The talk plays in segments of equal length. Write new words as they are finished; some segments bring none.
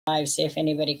Live, see if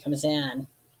anybody comes in.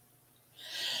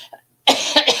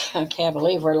 Okay, I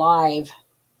believe we're live,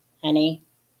 honey.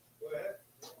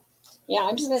 Yeah,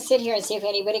 I'm just going to sit here and see if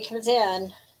anybody comes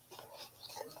in.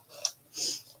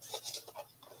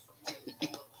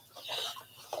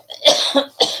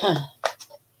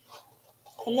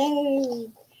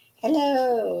 Hello.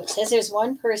 Hello. It says there's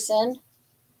one person.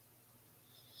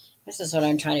 This is what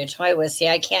I'm trying to toy with. See,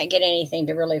 I can't get anything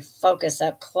to really focus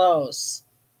up close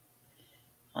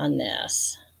on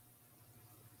this.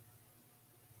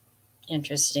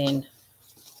 Interesting.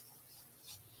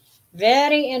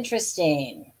 Very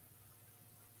interesting.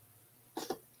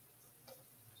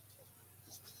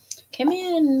 Come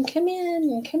in, come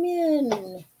in, come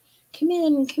in. Come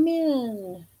in, come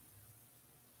in.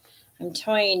 I'm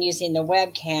toying using the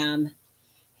webcam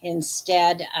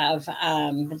instead of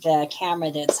the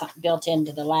camera that's built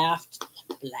into the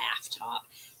laptop.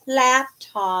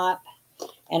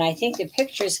 And I think the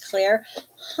picture's clear.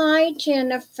 Hi,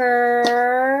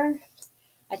 Jennifer.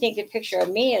 I think the picture of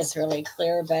me is really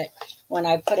clear, but when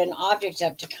I put an object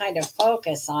up to kind of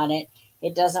focus on it,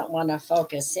 it doesn't want to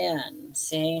focus in.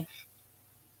 See?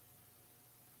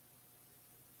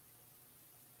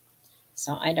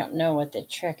 So I don't know what the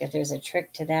trick, if there's a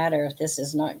trick to that, or if this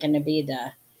is not going to be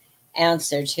the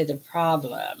answer to the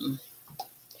problem.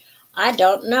 I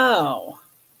don't know.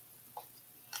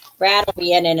 Brad will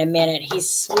be in a minute. He's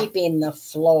sweeping the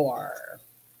floor.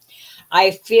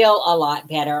 I feel a lot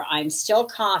better. I'm still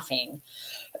coughing.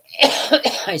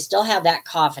 I still have that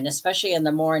coughing, especially in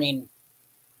the morning.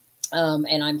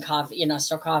 And I'm coughing,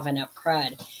 still coughing up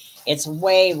crud. It's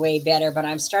way, way better, but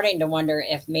I'm starting to wonder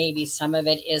if maybe some of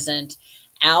it isn't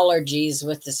allergies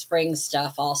with the spring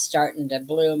stuff all starting to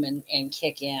bloom and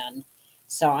kick in.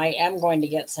 So I am going to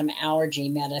get some allergy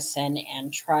medicine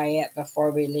and try it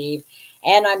before we leave.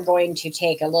 And I'm going to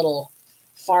take a little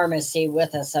pharmacy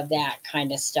with us of that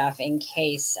kind of stuff in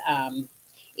case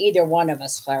either one of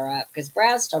us flare up. Because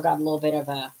Brad's still got a little bit of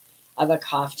a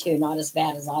cough too. Not as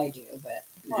bad as I do, but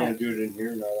you're going to do it in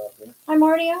here, not out there? I'm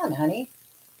already on, honey.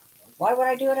 Why would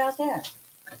I do it out there?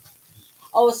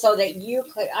 Oh, so that you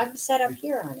could. I'm set up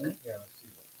here, honey. Yeah.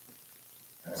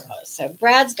 So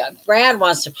Brad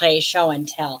wants to play show and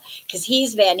tell because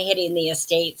he's been hitting the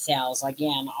estate sales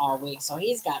again all week. So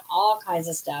he's got all kinds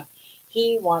of stuff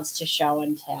he wants to show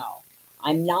and tell.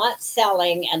 I'm not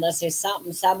selling unless there's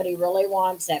something somebody really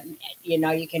wants that,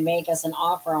 you can make us an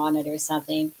offer on it or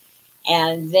something.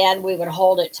 And then we would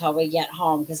hold it till we get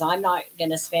home because I'm not going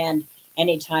to spend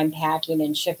any time packing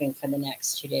and shipping for the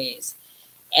next 2 days.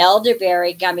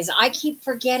 Elderberry gummies. I keep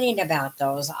forgetting about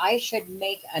those. I should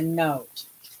make a note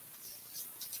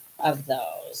of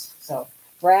those. So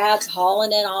Brad's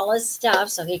hauling in all his stuff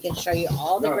so he can show you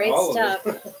all the great stuff.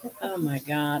 Oh my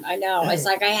God. I know. It's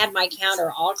like I had my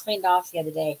counter all cleaned off the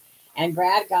other day and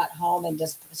Brad got home and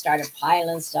just started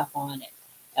piling stuff on it.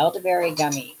 Elderberry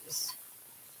gummies.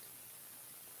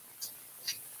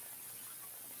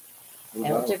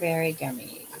 Elderberry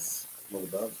gummies. What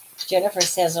about it? Jennifer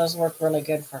says those work really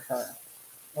good for her.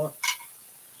 Oh.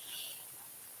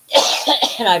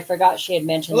 And I forgot she had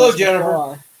mentioned Hello, this Jennifer.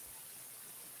 before.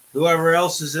 Whoever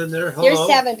else is in there, hello. There's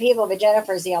 7 people, but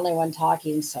Jennifer's the only one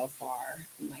talking so far.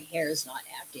 My hair's not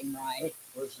acting right.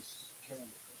 Where's this camera?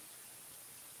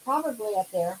 Probably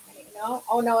up there. I don't know.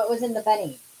 Oh, no, it was in the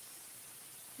bunny.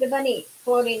 The bunny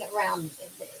floating around.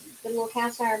 The little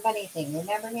cast iron bunny thing.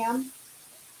 Remember him?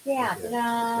 Yeah. Okay.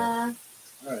 Ta-da. Okay.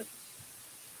 All right.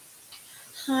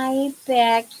 Hi,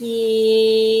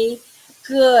 Becky.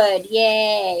 Good.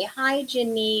 Yay. Hi,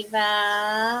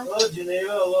 Geneva. Hello, Geneva.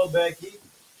 Hello, Becky.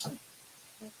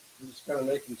 I'm just kind of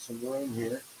making some room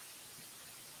here.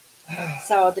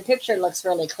 So the picture looks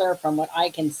really clear from what I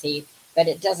can see, but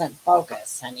it doesn't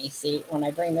focus, honey. See, when I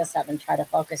bring this up and try to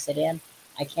focus it in,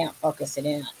 I can't focus it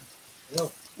in.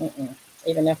 No.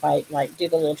 Even if I do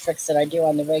the little tricks that I do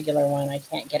on the regular one, I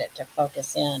can't get it to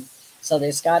focus in. So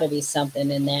there's got to be something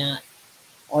in that,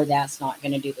 or that's not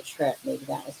going to do the trick. Maybe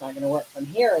that was not going to work. From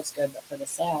here, it's good, but for the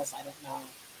sales, I don't know.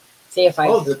 See if I.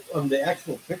 Oh, the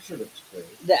actual picture looks clear.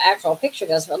 The actual picture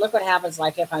does, but look what happens.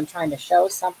 Like if I'm trying to show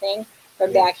something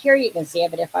from back here, you can see it.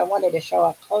 But if I wanted to show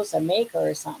up close a maker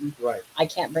or something, right, I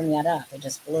can't bring that up. It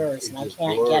just blurs, and I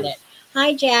can't blurs. get it.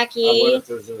 Hi, Jackie. I wonder if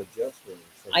there's an adjustment.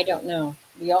 I don't know.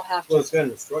 You'll have to. Well, it's got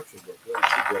an instruction book.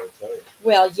 That should be able to tell you.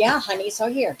 Well, yeah, honey. So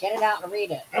here, get it out and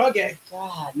read it. Okay.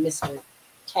 God, Mr.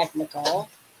 Technical.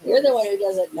 You're the one who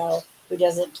doesn't know, who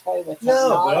doesn't toy with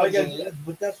No, technology.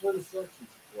 but that's what instructions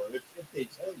are for. If they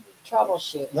tell you.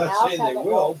 Troubleshoot. Not How saying come they it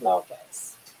will, won't but-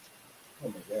 focus? Oh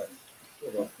my God.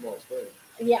 What a small thing.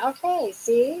 Yeah, okay,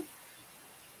 see?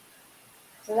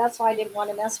 So that's why I didn't want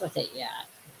to mess with it yet.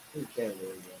 You can't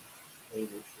really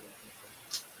English.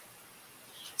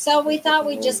 So we thought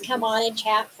we'd just come on and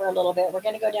chat for a little bit. We're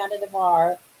going to go down to the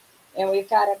bar, and we've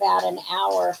got about an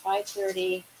hour,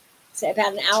 5:30, so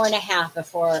about an hour and a half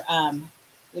before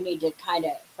we need to kind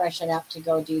of freshen up to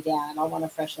go do that. I want to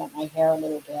freshen up my hair a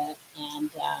little bit,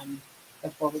 and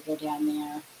before we go down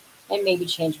there, and maybe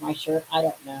change my shirt. I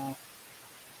don't know.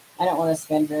 I don't want to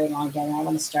spend very long down there. I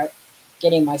want to start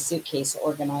getting my suitcase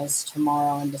organized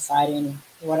tomorrow and deciding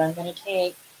what I'm going to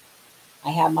take. I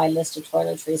have my list of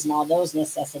toiletries and all those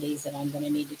necessities that I'm going to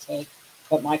need to take,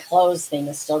 but my clothes thing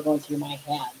is still going through my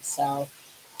head. So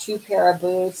 2 pair of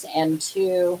boots and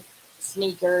 2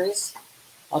 sneakers.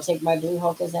 I'll take my blue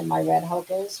Hokas and my red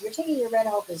Hokas. You're taking your red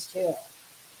Hokas too.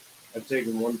 I've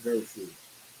taken 1 pair of shoes.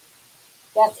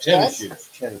 That's tennis it? shoes.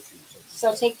 Tennis shoes.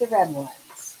 So take the red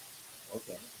ones.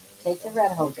 Okay. Take the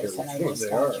red Hokas that I just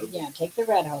told you. Yeah, take the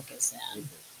red Hokas then.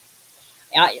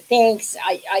 Okay. Thanks.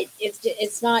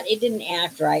 It's not. It didn't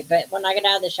act right. But when I got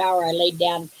out of the shower, I laid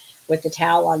down with the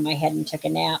towel on my head and took a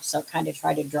nap. So it kind of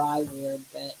tried to dry weird.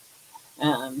 But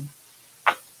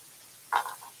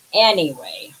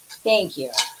anyway, thank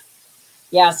you.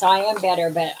 Yeah, so I am better,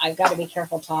 but I've got to be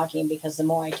careful talking because the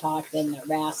more I talk, then the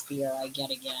raspier I get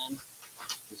again.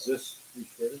 Is this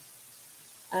shredded?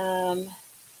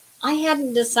 I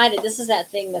hadn't decided. This is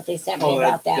that thing that they sent me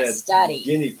about that study.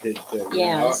 Guinea pig study.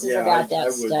 Yeah, this is about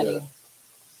that study.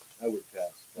 I would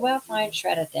pass. Well, fine,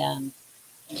 shred it then.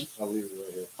 I'll leave it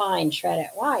right here. Fine, shred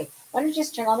it. Why? Why don't you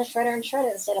just turn on the shredder and shred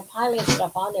it instead of piling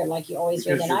stuff on there like you always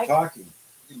do? Because you're talking.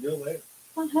 You can do it later.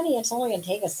 Well, honey, it's only going to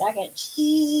take a second.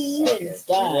 It's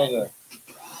done.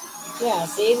 Yeah,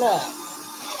 see, look.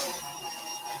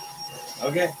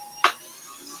 Okay.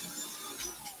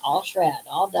 All shred,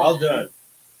 all done. All done.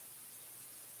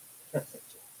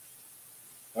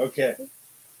 Okay.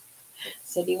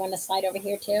 So do you want to slide over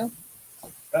here too?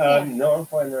 No, I'm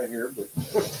fine right here. But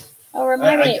oh,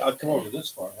 remind me. I'll come over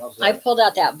this far. How's that? I pulled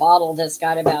out that bottle that's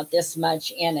got about this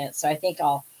much in it, so I think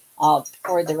I'll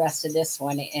pour the rest of this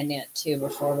one in it too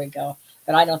before we go.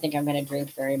 But I don't think I'm going to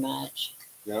drink very much.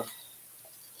 Yeah.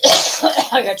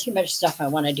 I got too much stuff I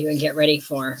want to do and get ready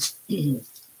for.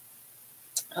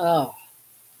 Oh.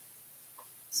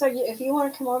 So if you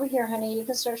want to come over here, honey, you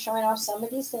can start showing off some of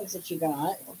these things that you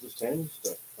got. I'll just hand you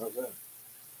stuff. How's that?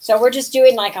 So we're just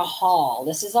doing like a haul.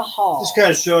 This is a haul. Just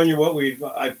kind of showing you what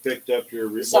I picked up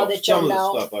here. So that you'll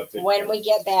know when we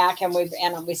get back and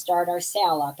we start our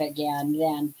sale up again,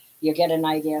 then you'll get an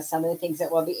idea of some of the things that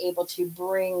we'll be able to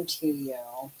bring to you.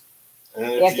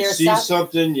 And if you see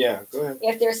something, yeah, go ahead.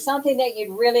 If there's something that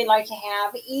you'd really like to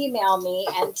have, email me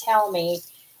and tell me.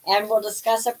 And we'll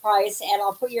discuss a price, and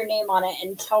I'll put your name on it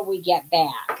until we get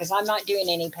back. Because I'm not doing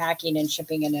any packing and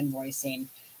shipping and invoicing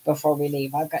before we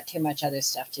leave. I've got too much other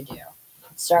stuff to do.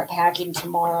 Start packing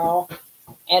tomorrow.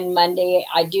 And Monday,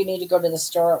 I do need to go to the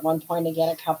store at one point to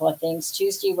get a couple of things.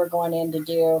 Tuesday, we're going in to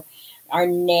do our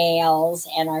nails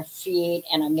and our feet.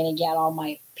 And I'm going to get all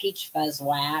my peach fuzz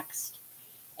waxed.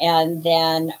 And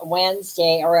then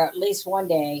Wednesday, or at least one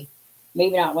day,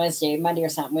 maybe not Wednesday, Monday or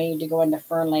something, we need to go into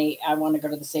Fernley. I want to go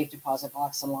to the safe deposit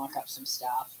box and lock up some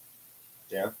stuff.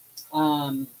 Yeah.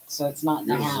 So it's not in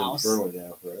the house. In Fernley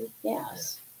now, right?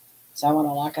 Yes. Yeah. So I want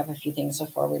to lock up a few things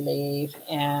before we leave.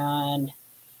 And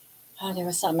there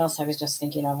was something else I was just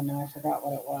thinking of, and now I forgot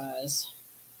what it was.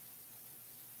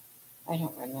 I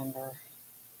don't remember.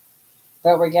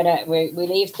 But we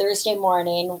leave Thursday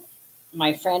morning.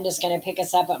 My friend is going to pick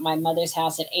us up at my mother's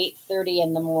house at 8:30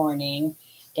 in the morning.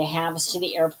 To have us to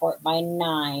the airport by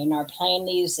 9. Our plane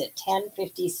leaves at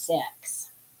 10:56.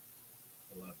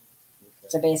 11. Okay.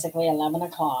 So basically 11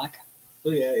 o'clock.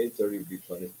 Oh, yeah, 8:30 would be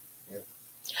plenty. Yeah.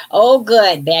 Oh,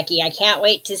 good, Becky. I can't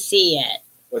wait to see it.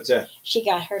 What's that? She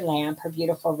got her lamp, her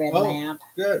beautiful red lamp.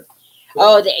 Good.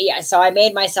 Oh, yeah. So I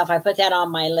put that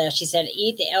on my list. She said,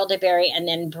 eat the elderberry and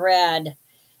then bread.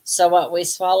 So what we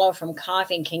swallow from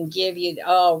coughing can give you,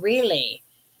 oh, really?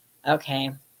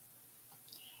 Okay.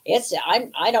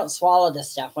 I don't swallow this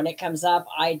stuff. When it comes up,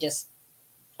 I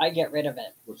get rid of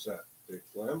it. What's that? Big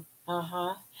phlegm?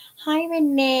 Uh-huh. Hi,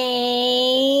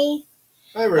 Renee.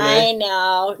 Hi, Renee. I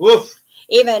know. Woof.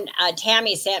 Even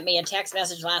Tammy sent me a text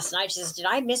message last night. She says, did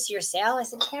I miss your sale? I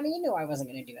said, Tammy, you knew I wasn't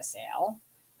going to do a sale.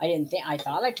 I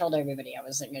thought I told everybody I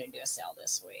wasn't going to do a sale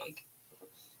this week.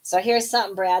 So here's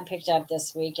something Brad picked up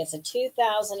this week. It's a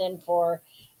 2004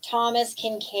 Thomas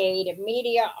Kincaid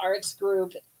Media Arts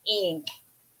Group Inc.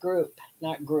 Group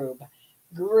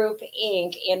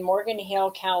Inc. in Morgan Hill,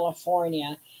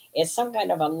 California. It's some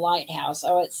kind of a lighthouse.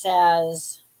 Oh, it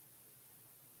says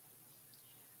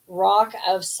Rock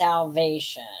of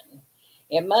Salvation.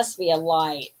 It must be a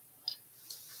light.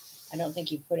 I don't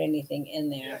think you put anything in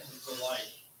there. Yeah, it's a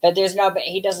light. But there's no,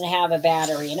 he doesn't have a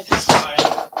battery in it.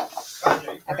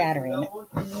 A battery in it.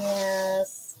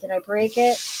 Yes. Did I break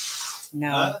it?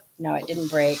 No. Huh? No, it didn't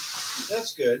break.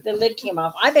 That's good. The lid came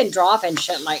off. I've been dropping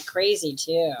shit like crazy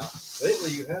too.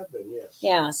 Lately you have been, yes.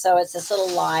 Yeah, so it's this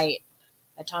little light,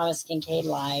 a Thomas Kincaid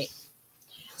light.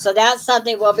 So that's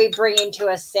something we'll be bringing to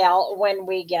a sale when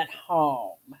we get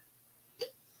home.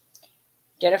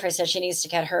 Jennifer says she needs to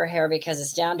cut her hair because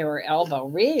it's down to her elbow.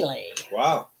 Really?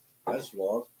 Wow, that's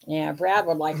long. Yeah, Brad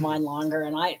would like mine longer,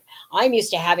 and I'm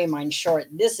used to having mine short.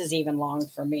 This is even long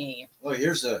for me. Oh,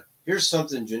 here's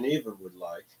something Geneva would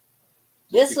like.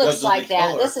 This looks like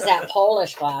that. color. This is that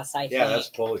Polish glass, I think. Yeah, that's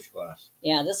Polish glass.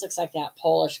 Yeah, this looks like that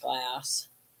Polish glass.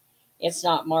 It's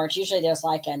not marked. Usually there's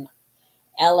like an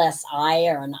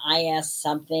LSI or an IS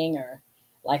something, or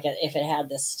like if it had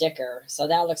the sticker. So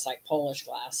that looks like Polish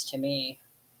glass to me.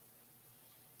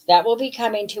 That will be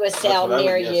coming to a sale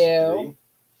near you.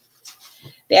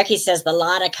 Becky says the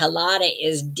Lotta Colada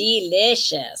is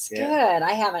delicious. Yeah. Good.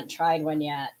 I haven't tried one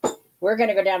yet. We're going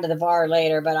to go down to the bar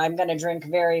later, but I'm going to drink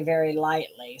very, very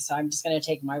lightly. So I'm just going to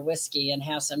take my whiskey and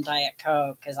have some Diet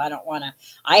Coke because I don't want to.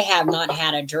 I have not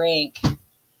had a drink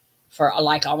for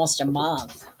like almost a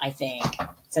month, I think,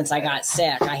 since I got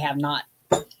sick. I have not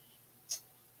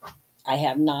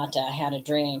had a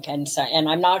drink, and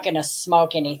I'm not going to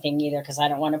smoke anything either because I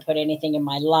don't want to put anything in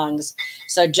my lungs.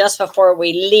 So just before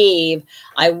we leave,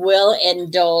 I will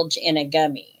indulge in a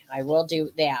gummy. I will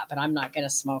do that, but I'm not going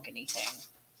to smoke anything.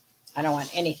 I don't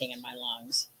want anything in my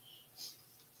lungs.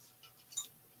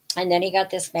 And then he got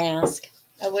this mask,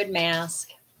 a wood mask.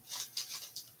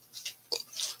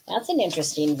 That's an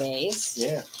interesting vase.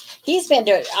 Yeah. He's been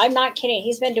to, I'm not kidding,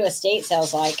 he's been to estate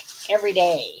sales like every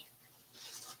day.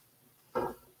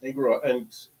 They grow up, and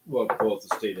well, both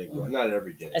estate and grow, not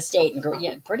every day. Estate and grow,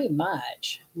 yeah, pretty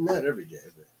much. Not every day,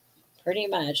 but pretty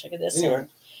much. Look at this anyway. one.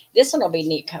 This one will be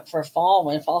neat for fall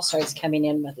when fall starts coming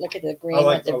in with. Look at the green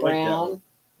with the brown.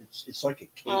 It's like a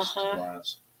case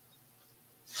glass.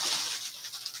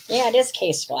 Yeah, it is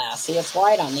case glass. See, it's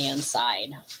white on the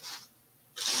inside.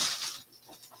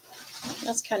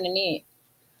 That's kind of neat.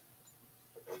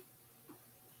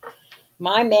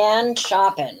 My man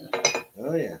shopping.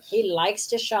 Oh, yes. He likes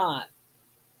to shop.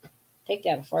 Take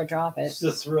that before I drop it. It's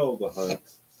the thrill of the hunt.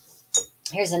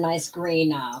 Here's a nice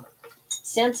green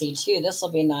Scentsy, too. This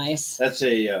will be nice. That's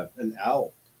an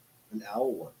owl. An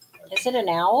owl one. Is it an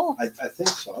owl? I think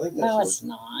so. I think that's no, it's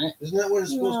not. Isn't that what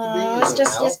it's supposed to be?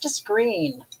 No, it's just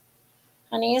green.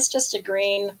 Honey, it's just a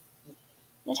green.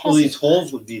 It has these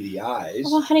holes would be the eyes.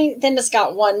 Well, honey, then it's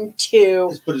got 1,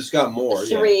 2. But it's got more.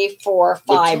 3, 4,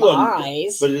 5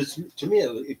 eyes. But it's to me,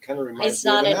 it kind of reminds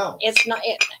me of an owl.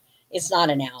 It's not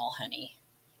an owl, honey.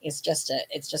 It's just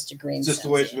a green. It's just the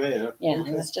way it's made. Huh? Yeah,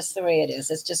 okay. That's just the way it is.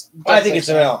 It's just. I think it's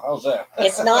an owl. How's that?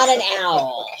 It's not an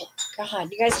owl.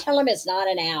 God, you guys tell him it's not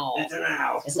an owl. It's an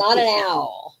owl. It's not an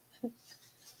owl.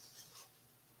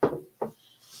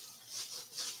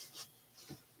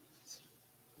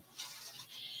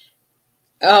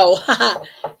 Oh,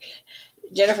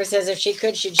 Jennifer says if she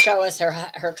could, she'd show us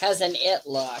her cousin It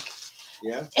look.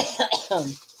 Yeah.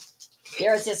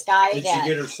 There's this guy. Did she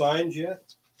get her signs yet?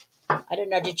 I don't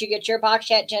know. Did you get your box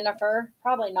yet, Jennifer?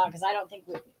 Probably not, because I don't think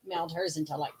we mailed hers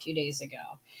until like 2 days ago.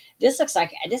 This looks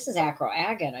like this is acro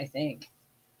agate, I think.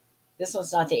 This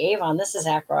one's not the Avon. This is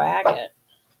acro agate.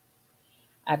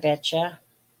 I betcha.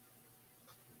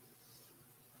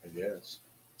 I guess.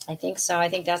 I think so. I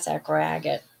think that's acro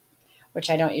agate, which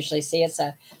I don't usually see. It's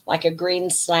like a green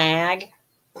slag.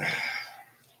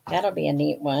 That'll be a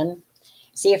neat one.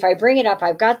 See, if I bring it up,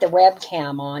 I've got the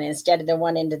webcam on instead of the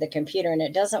one into the computer, and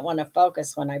it doesn't want to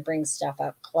focus when I bring stuff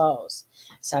up close.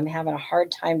 So I'm having a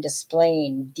hard time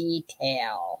displaying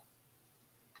detail.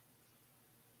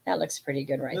 That looks pretty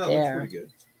good right there. That's pretty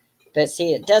good. But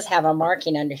see, it does have a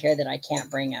marking under here that I can't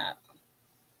bring up.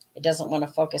 It doesn't want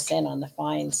to focus in on the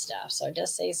fine stuff. So it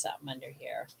does say something under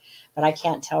here, but I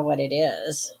can't tell what it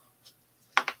is.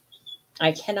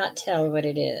 I cannot tell what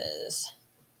it is.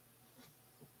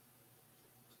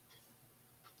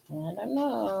 I don't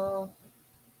know.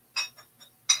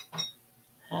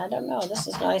 I don't know. This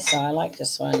is nice, though. I like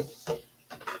this one.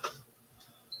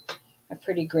 A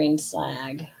pretty green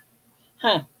slag.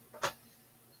 Huh.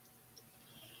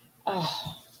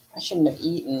 Oh, I shouldn't have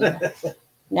eaten.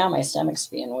 Now my stomach's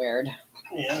being weird.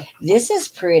 Yeah. This is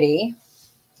pretty.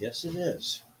 Yes, it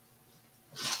is.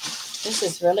 This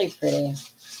is really pretty.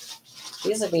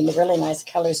 These would be really nice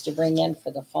colors to bring in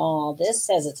for the fall. This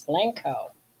says it's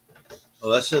Blanco. Oh,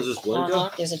 that says it's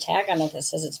Blanco? There's a tag on it that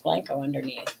says it's Blanco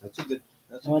underneath. That's a good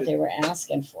That's what good. they were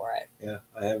asking for it. Yeah,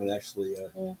 I haven't actually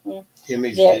There's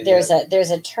imaged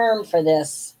it. a term for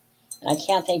this, and I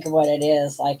can't think of what it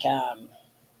is. Like I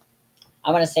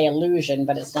want to say illusion,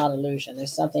 but it's not illusion.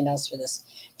 There's something else for this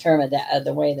term of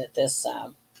the way that this.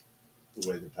 The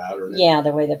way the pattern. Yeah,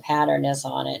 the way the pattern is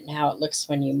on it and how it looks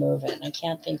when you move it. And I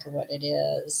can't think of what it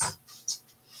is.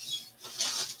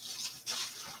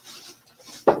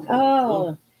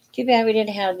 Oh, too bad we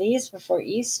didn't have these before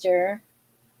Easter.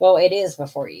 Well, it is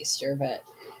before Easter, but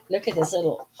look at this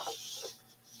little.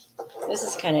 This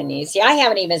is kind of neat. See, I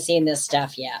haven't even seen this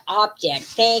stuff yet. Optic.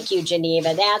 Thank you,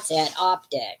 Geneva. That's it.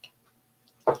 Optic.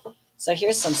 So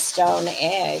here's some stone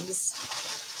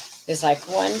eggs. There's like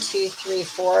 1, 2, 3,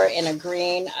 4 in a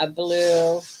green, a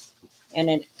blue, and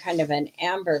a kind of an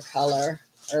amber color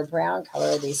or brown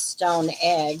color. These stone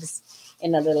eggs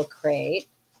in a little crate.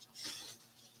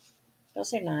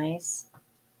 Those are nice.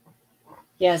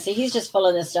 Yeah, see, he's just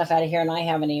pulling this stuff out of here, and I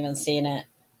haven't even seen it.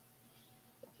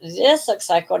 This looks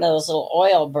like one of those little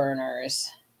oil burners.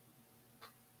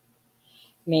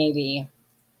 Maybe.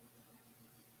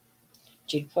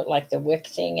 You'd put like the wick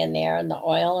thing in there and the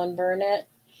oil and burn it.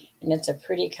 And it's a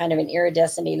pretty kind of an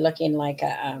iridescent-y looking like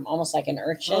a almost like an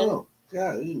urchin. Oh,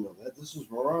 yeah, I didn't know that. This is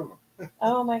Murano.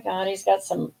 Oh my God, he's got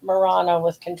some Murano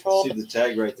with controlled. See the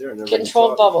tag right there.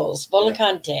 Controlled bubbles,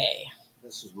 Volcante. Yeah.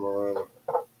 This is Murano.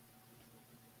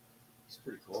 It's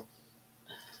pretty cool.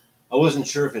 I wasn't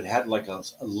sure if it had like a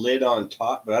lid on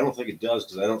top, but I don't think it does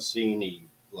because I don't see any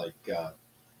like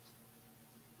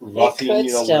roughing.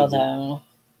 It could still though.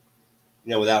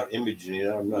 Without imaging it,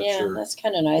 I'm not sure. Yeah, that's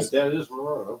kind of nice. But that is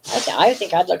Murano. I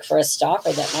think I'd look for a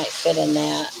stopper that might fit in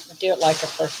that. Do it like a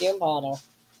perfume bottle.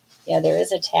 Yeah, there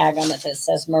is a tag on it that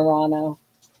says Murano.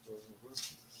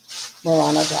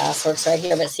 Murano Glassworks right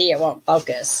here, but see, it won't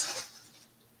focus.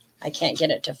 I can't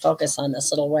get it to focus on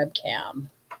this little webcam.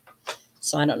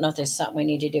 So I don't know if there's something we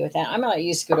need to do with that. I'm going to let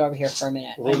you scoot over here for a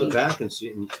minute. Hold it back and see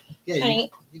it. Yeah,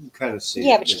 you can kind of see it.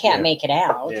 Yeah, but you can't make it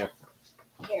out. Yeah.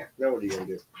 Here. Now what are you going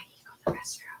to do? I need to go to the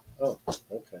restroom. Oh,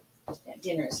 okay. That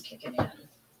dinner is kicking in.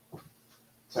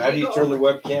 So how do you turn the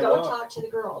webcam go off? Talk to the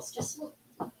girls. Just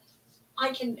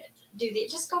I can do the.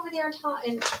 Just go over there and talk.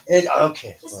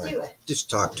 Okay. Just do it. Just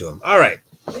talk to him. All right.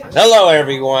 Hello,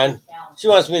 everyone. She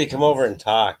wants me to come over and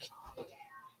talk.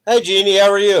 Hi, Jeannie.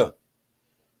 How are you?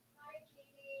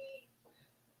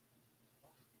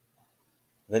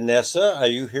 Vanessa, are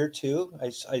you here too?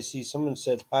 I see someone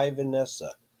said hi,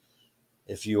 Vanessa.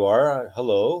 If you are,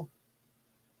 hello.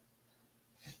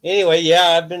 Anyway, yeah,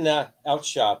 I've been out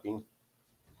shopping.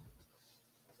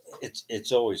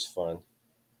 It's always fun.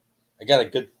 I got a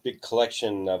good big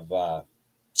collection of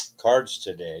cards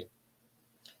today.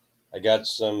 I got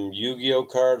some Yu-Gi-Oh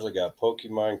cards. I got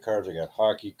Pokemon cards. I got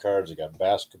hockey cards. I got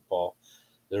basketball.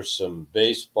 There's some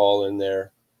baseball in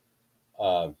there.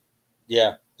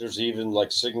 Yeah, there's even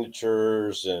like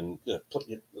signatures and a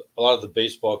lot of the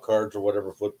baseball cards or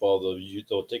whatever football.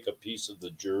 They'll take a piece of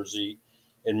the jersey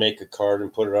and make a card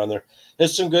and put it on there.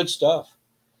 There's some good stuff.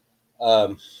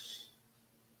 Found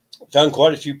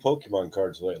quite a few Pokemon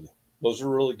cards lately. Those are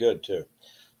really good too.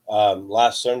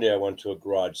 Last Sunday I went to a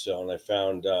garage sale and I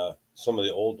found some of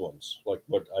the old ones, like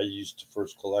what I used to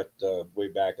first collect way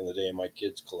back in the day. My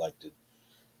kids collected.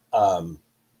 I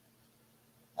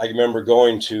remember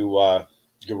going to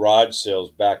garage sales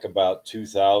back about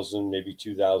 2000, maybe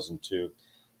 2002.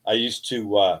 I used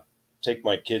to take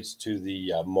my kids to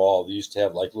the mall. They used to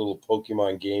have like little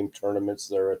Pokemon game tournaments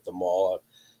there at the mall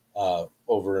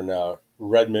over in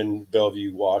Redmond,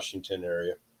 Bellevue, Washington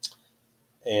area.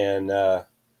 And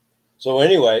so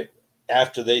anyway,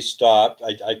 after they stopped,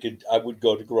 I would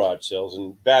go to garage sales.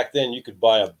 And back then you could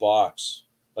buy a box,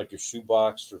 like a shoe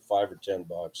box for $5 or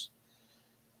 $10.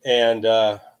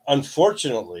 And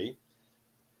unfortunately,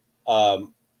 I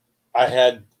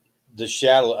had the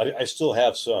shadow. I still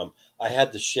have some. I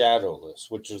had the shadowless,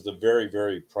 which was the very,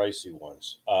 very pricey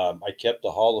ones. I kept the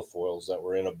holofoils that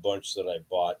were in a bunch that I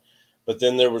bought. But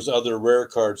then there was other rare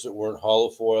cards that weren't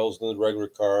holofoils and the regular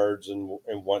cards and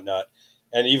whatnot.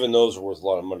 And even those are worth a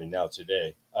lot of money now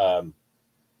today.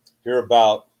 Here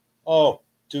about, 2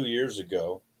 years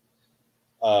ago,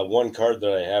 one card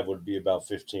that I have would be about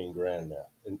 15 grand now.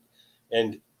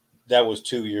 And that was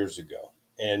 2 years ago.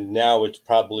 And now it's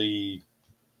probably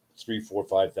 3,000,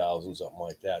 4,000, 5,000, something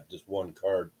like that, just one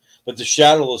card. But the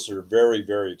shadowless are very,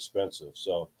 very expensive.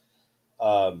 So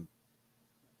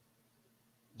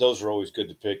those are always good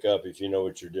to pick up if you know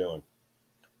what you're doing.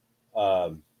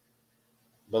 But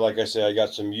like I said, I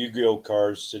got some Yu-Gi-Oh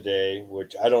cards today,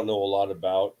 which I don't know a lot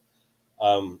about.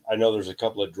 I know there's a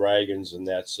couple of dragons in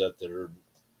that set that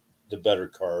the better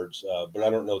cards, but I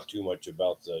don't know too much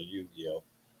about the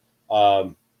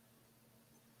Yu-Gi-Oh.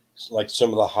 Like some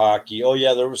of the hockey. Oh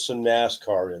yeah, there was some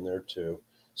NASCAR in there too.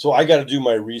 So I got to do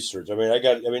my research. I mean,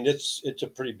 it's a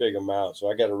pretty big amount,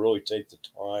 so I got to really take the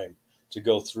time to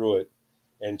go through it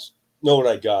and know what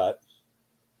I got.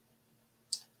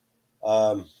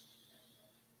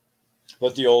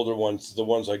 But the older ones, the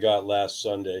ones I got last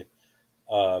Sunday,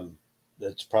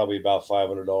 that's probably about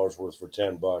 $500 worth for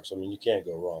 $10. I mean, you can't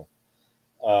go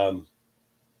wrong.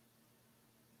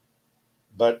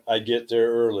 But I get there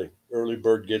early. Early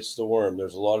bird gets the worm.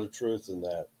 There's a lot of truth in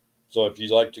that. So if you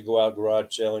like to go out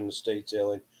garage selling, estate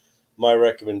selling, my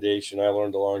recommendation, I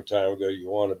learned a long time ago, you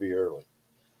want to be early.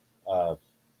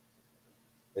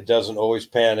 It doesn't always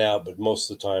pan out, but most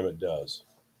of the time it does.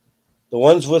 The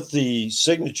ones with the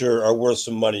signature are worth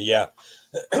some money. Yeah.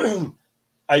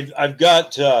 I've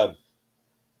got, trying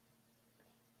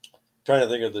to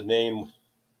think of the name.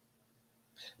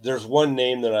 There's one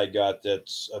name that I got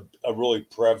that's a really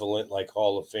prevalent, like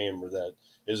Hall of Famer that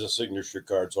is a signature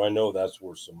card. So I know that's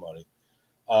worth some money.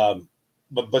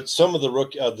 But some of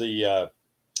the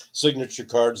signature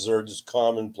cards are just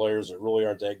common players that really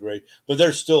aren't that great, but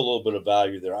there's still a little bit of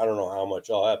value there. I don't know how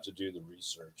much. I'll have to do the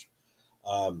research.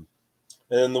 And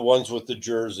then the ones with the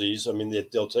jerseys, I mean,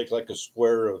 they'll take like a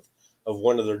square of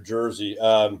one of their jersey.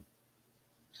 I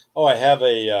have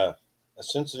a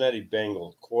Cincinnati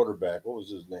Bengal quarterback. What was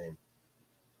his name?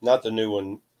 Not the new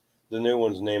one. The new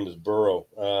one's name is Burrow.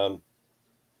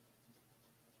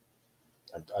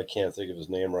 I can't think of his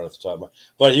name right off the top of my.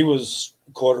 But he was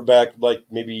quarterback like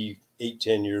maybe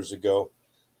 8-10 years ago,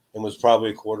 and was probably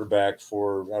a quarterback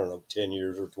for I don't know 10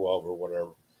 years or 12 or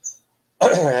whatever.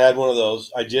 I had one of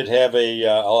those. I did have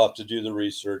I'll have to do the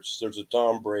research. There's a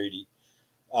Tom Brady.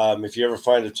 If you ever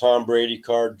find a Tom Brady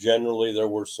card, generally they're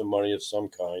worth some money of some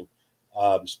kind.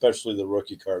 Especially the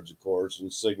rookie cards, of course,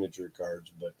 and signature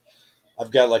cards. But I've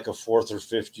got like a 4th or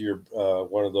 5th year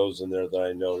one of those in there that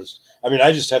I noticed. I mean,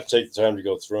 I just have to take the time to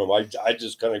go through them. I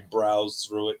just kind of browsed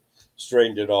through it,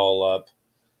 straightened it all up.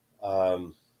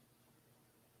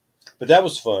 But that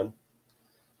was fun,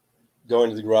 going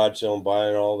to the garage sale and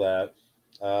buying all that.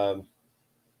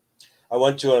 I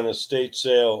went to an estate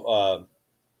sale.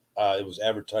 It was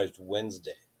advertised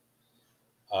Wednesday.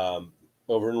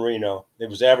 Over in Reno. It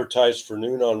was advertised for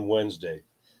noon on Wednesday.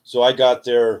 So I got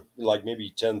there like maybe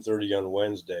 10:30 on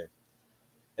Wednesday.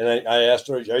 And I asked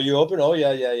her, are you open? Oh,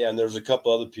 yeah. And there's a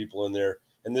couple other people in there.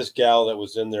 And this gal that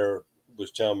was in there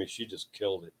was telling me she just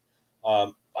killed it.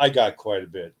 I got quite a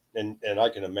bit. And I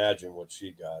can imagine what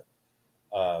she got.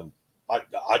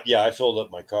 I filled up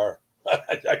my car.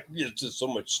 It's just so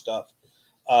much stuff.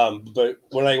 But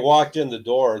when I walked in the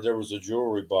door, there was a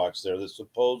jewelry box there that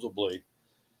supposedly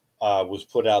was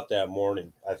put out that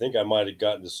morning. I think I might have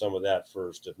gotten to some of that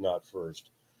first, if not first.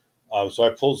 So I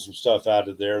pulled some stuff out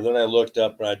of there, and then I looked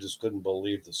up, and I just couldn't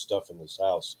believe the stuff in this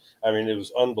house. I mean, it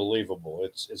was unbelievable.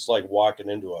 It's like walking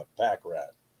into a pack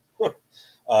rat.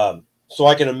 So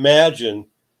I can imagine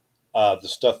the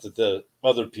stuff that the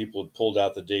other people had pulled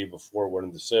out the day before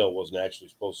when the sale wasn't actually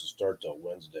supposed to start till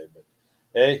Wednesday. But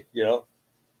hey,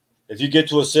 if you get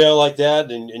to a sale like that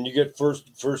and you get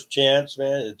first chance,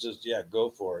 man, it's just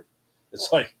go for it.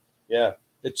 It's like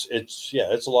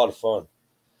it's a lot of fun.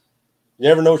 You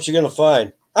never know what you're gonna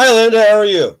find. Hi, Linda, how are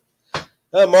you?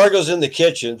 Margot's in the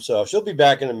kitchen, so she'll be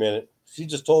back in a minute. She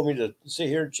just told me to sit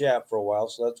here and chat for a while,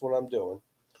 so that's what I'm doing.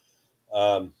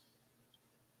 A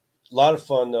lot of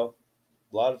fun though.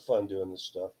 A lot of fun doing this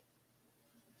stuff.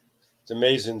 It's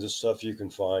amazing the stuff you can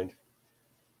find.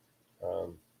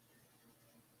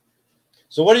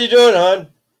 So what are you doing, hon?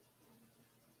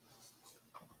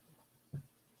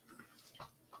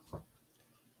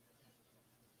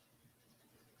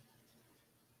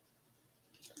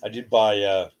 I did buy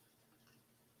a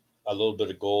little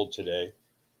bit of gold today,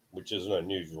 which isn't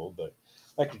unusual, but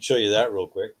I can show you that real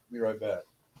quick. Be right back.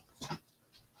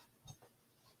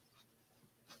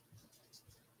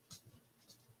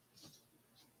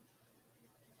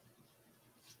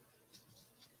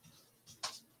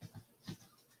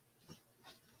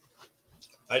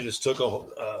 I just took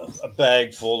a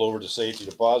bag full over to safety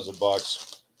deposit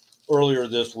box earlier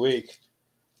this week.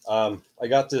 I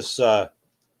got this.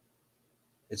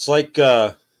 It's like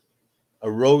a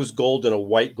rose gold and a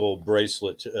white gold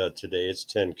bracelet today. It's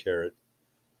 10 karat.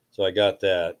 So I got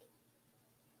that.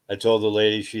 I told the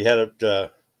lady, she had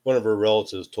it, one of her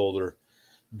relatives told her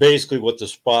basically what the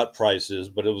spot price is,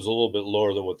 but it was a little bit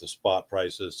lower than what the spot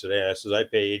price is today. I said, I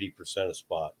pay 80% of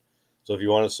spot. So if you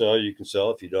want to sell, you can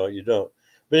sell. If you don't, you don't.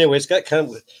 But anyway, it's got kind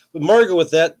of, with Margot,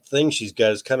 with that thing she's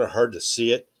got, it's kind of hard to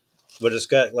see it. but it's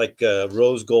got like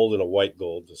rose gold and a white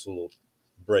gold, this little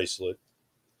bracelet.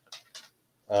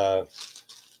 I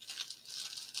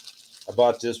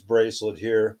bought this bracelet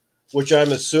here, which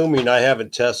I'm assuming, I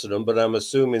haven't tested them, but I'm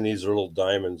assuming these are little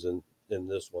diamonds in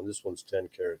this one. This one's 10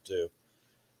 karat too.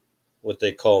 What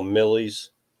they call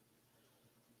millies.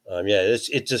 Yeah,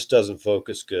 it just doesn't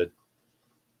focus good.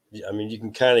 I mean, you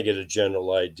can kind of get a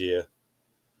general idea.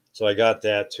 So I got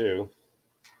that too.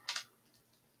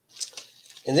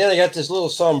 And then I got this little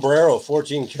sombrero,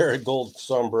 14 karat gold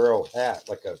sombrero hat,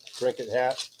 like a trinket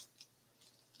hat.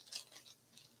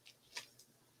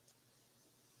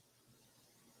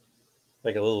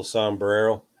 Like a little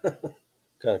sombrero. Kind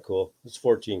of cool. It's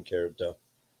 14 karat though.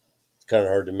 It's kind of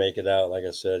hard to make it out. Like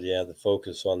I said, yeah, the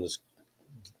focus on this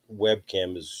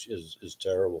webcam is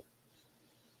terrible.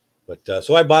 But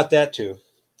so I bought that too.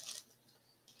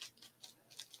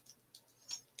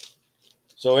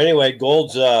 So anyway,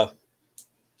 gold's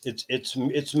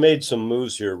it's made some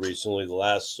moves here recently, the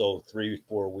last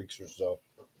 3-4 weeks or so.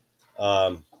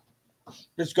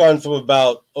 It's gone from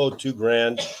about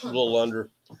 $2,000, a little under,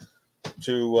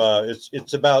 to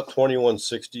it's about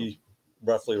 2160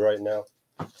 roughly right now.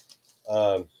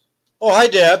 Oh, hi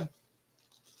Deb.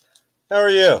 How are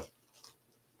you?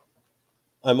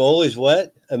 I'm always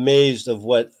what? Amazed of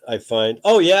what I find.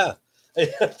 Oh yeah.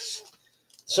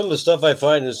 Some of the stuff I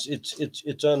find is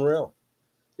it's unreal.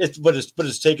 But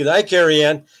it's taking. Hi, Carrie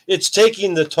Ann. It's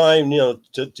taking the time,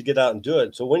 to get out and do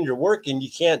it. So when you're working, you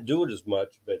can't do it as much.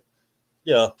 But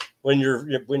when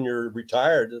you're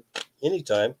retired,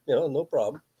 anytime, no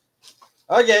problem.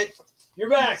 Okay, you're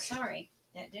back. Sorry,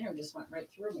 that dinner just went right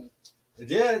through me. It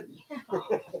did. Yeah.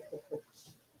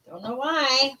 Don't know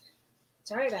why.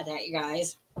 Sorry about that, you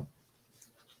guys.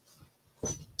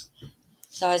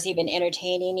 So has he been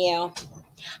entertaining you?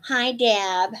 Hi,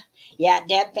 Deb. Yeah,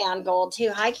 Deb found gold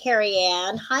too. Hi, Carrie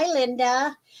Ann. Hi,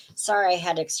 Linda. Sorry, I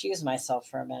had to excuse myself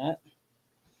for a minute.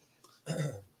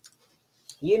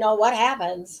 You know what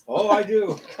happens. Oh, I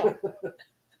do.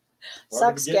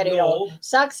 Sucks getting old.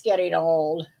 Sucks getting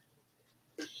old.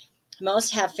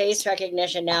 Most have face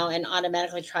recognition now and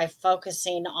automatically try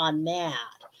focusing on that.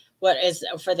 What is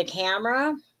for the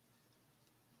camera?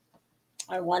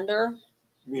 I wonder.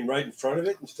 You mean right in front of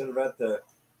it instead of at the...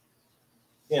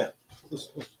 Yeah.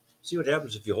 See what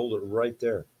happens if you hold it right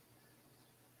there.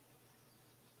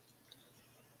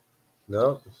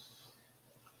 No?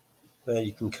 Well,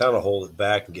 you can kind of hold it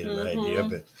back and get an idea.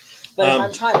 But if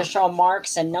I'm trying to show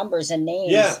marks and numbers and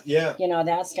names, yeah.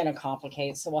 That's going to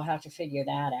complicate. So we'll have to figure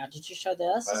that out. Did you show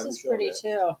this? This is pretty that.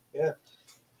 too. Yeah.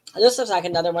 This looks like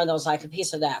another one of those, like a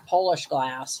piece of that Polish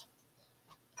glass.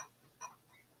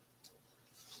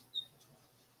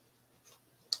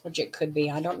 Which it could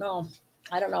be. I don't know.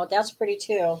 That's pretty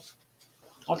too.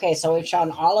 Okay, so we've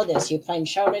shown all of this. You played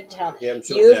show and tell. Yeah,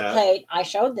 You've played. I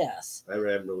showed this. I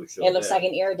haven't really showed it. Looks like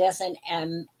an iridescent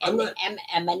anemone.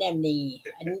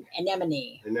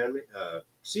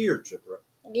 Sea urchin, right?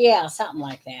 Yeah, something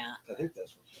like that. I think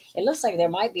that's what it looks like. There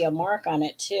might be a mark on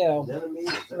it too,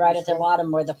 right at the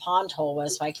bottom where the pond hole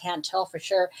was. So I can't tell for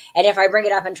sure. And if I bring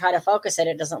it up and try to focus it,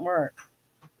 it doesn't work.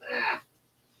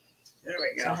 There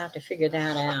we go. So I'll have to figure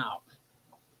that out.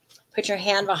 Put your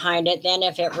hand behind it. Then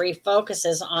if it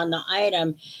refocuses on the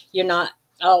item, you're not...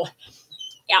 Oh,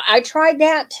 yeah, I tried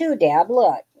that too, Deb.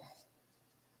 Look.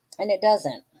 And it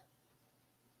doesn't.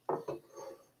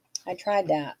 I tried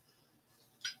that.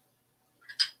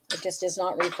 It just is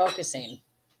not refocusing.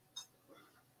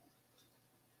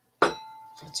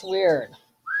 It's weird.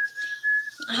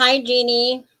 Hi,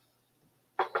 Jeannie.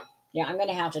 Yeah, I'm going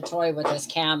to have to toy with this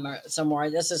camera some more.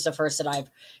 This is the first that I've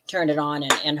turned it on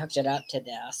and hooked it up to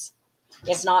this.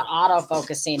 It's not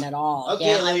autofocusing at all. Okay,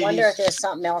 yeah, I wonder if there's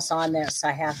something else on this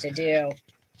I have to do.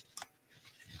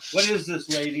 What is this,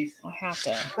 ladies? I'll have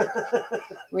to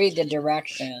read the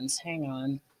directions. Hang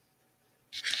on.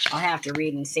 I'll have to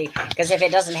read and see. Because if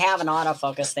it doesn't have an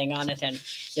autofocus thing on it, then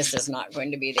this is not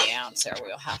going to be the answer.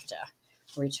 We'll have to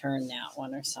return that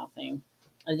one or something.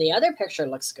 The other picture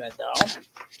looks good, though.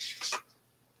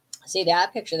 See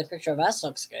that picture? The picture of us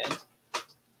looks good.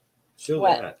 Show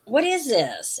that. What is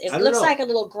this? It looks like a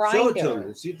little grinder. Show it to them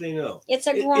and see if they know. It's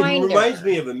a grinder. It reminds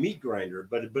me of a meat grinder,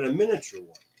 but a miniature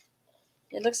one.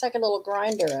 It looks like a little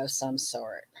grinder of some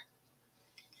sort.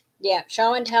 Yeah,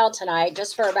 show and tell tonight,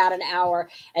 just for about an hour,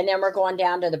 and then we're going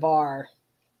down to the bar.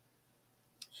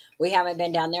 We haven't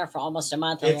been down there for almost a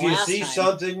month. If you see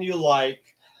something you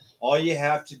like, all you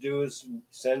have to do is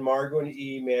send Margo an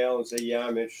email and say, "Yeah,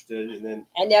 I'm interested," and then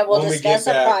we'll discuss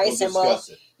the price, and we'll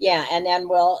it. Yeah, and then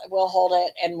we'll hold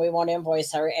it, and we won't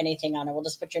invoice or anything on it. We'll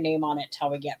just put your name on it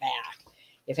till we get back.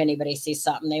 If anybody sees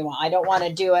something they want, I don't want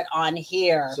to do it on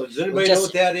here. So does anybody know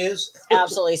what that is?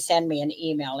 Absolutely send me an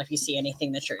email if you see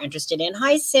anything that you're interested in.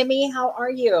 Hi, Simi. How are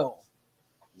you?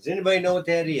 Does anybody know what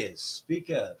that is? Speak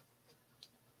up.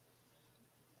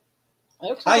 It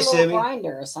looks like a little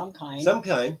grinder of some kind. Some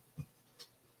kind.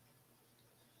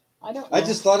 I don't know. I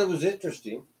just thought it was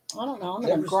interesting. I don't know. I'm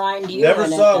going to grind you never in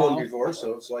it. Never saw though. one before,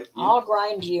 so it's like... I'll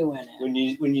grind you in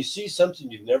it. When you see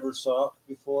something you never saw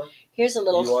before... Here's a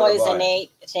little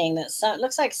cloisonate thing that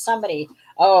looks like somebody...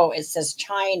 Oh, it says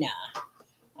China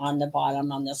on the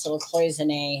bottom on this little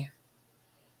cloisonate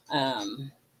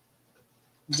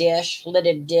dish,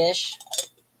 lidded dish.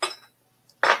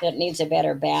 That needs a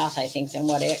better bath, I think, than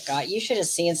what it got. You should have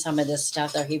seen some of this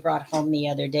stuff that he brought home the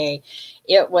other day.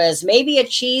 It was maybe a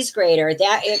cheese grater.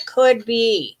 That it could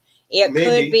be. It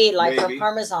could be like for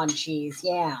Parmesan cheese.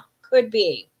 Yeah, could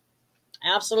be.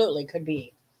 Absolutely could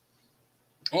be.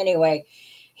 Anyway,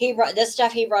 he brought this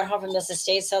stuff he brought home from this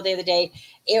estate sale the other day.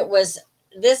 It was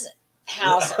this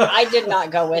house. I did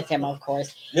not go with him, of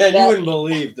course. Yeah, you wouldn't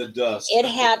believe the dust. It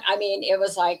had, I mean, it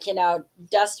was like, you know,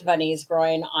 dust bunnies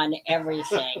growing on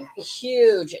everything.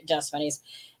 Huge dust bunnies.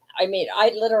 I mean,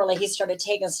 he started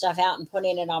taking stuff out and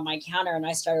putting it on my counter, and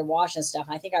I started washing stuff.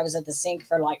 I think I was at the sink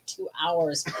for like 2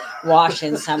 hours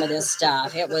washing some of this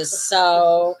stuff. It was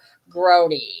so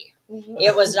grody.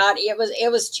 It was not,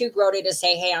 it was too grody to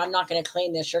say, hey, I'm not going to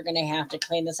clean this. You're going to have to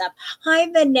clean this up. Hi,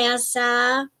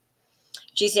 Vanessa.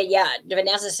 She said, yeah,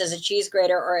 Vanessa says a cheese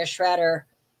grater or a shredder,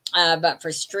 but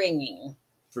for stringing.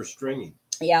 For stringing.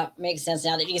 Yeah, makes sense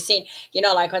now that you've seen, you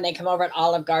know, like when they come over at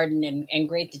Olive Garden and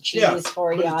grate the cheese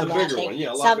for you on that thing.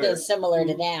 Yeah, something similar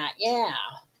to that. Yeah.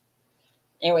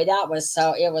 Anyway,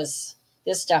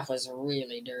 this stuff was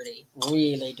really dirty.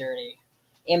 Really dirty.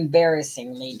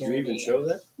 Embarrassingly dirty. Did you even show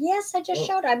that? Yes, I just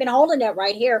showed it. I've been holding it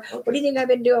right here. Okay. What do you think I've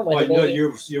been doing with it? No,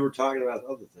 you were talking about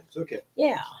other things. Okay.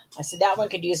 Yeah. I said that one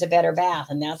could use a better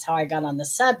bath, and that's how I got on the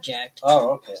subject.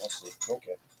 Oh, okay. I see.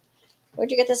 Okay. Where'd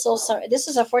you get this little? This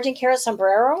is a 14-karat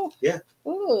sombrero? Yeah.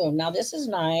 Ooh, now this is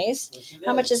nice.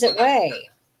 How much does it weigh?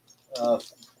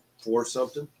 4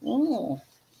 something. Mm,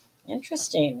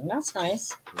 interesting. That's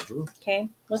nice. Mm-hmm. Okay.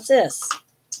 What's this?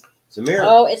 It's a mirror.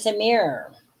 Oh, it's a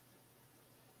mirror.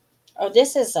 Oh,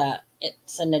 this is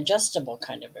it's an adjustable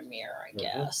kind of a mirror, I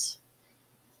guess.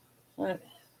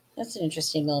 That's an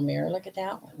interesting little mirror. Look at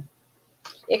that one.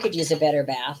 It could use a better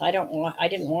bath. I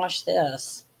didn't wash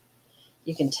this.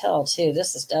 You can tell too.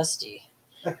 This is dusty.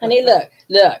 Honey, look.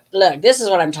 This is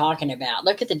what I'm talking about.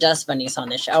 Look at the dust bunnies on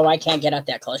this. Oh, I can't get up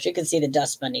that close. You can see the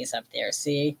dust bunnies up there.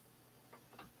 See?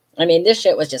 I mean, this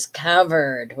shit was just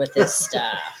covered with this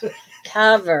stuff.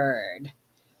 Covered.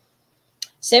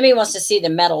 Sammy wants to see the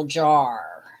metal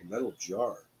jar. The metal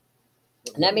jar.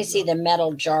 Let me see the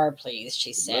metal jar, please,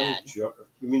 she said. You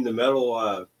mean the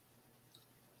metal...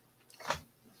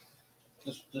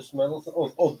 This metal thing?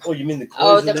 Oh, you mean the cloisonne?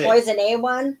 Oh, the cloisonne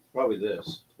one? Probably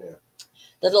this, yeah.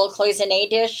 The little cloisonne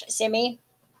dish, Simi?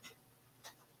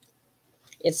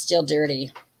 It's still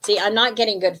dirty. See, I'm not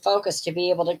getting good focus to be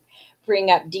able to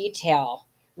bring up detail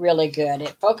really good.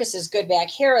 It focuses good back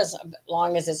here as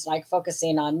long as it's like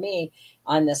focusing on me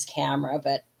on this camera,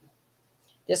 but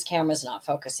this camera's not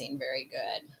focusing very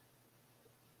good.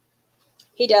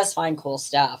 He does find cool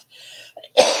stuff.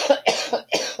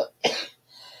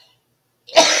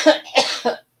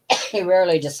 He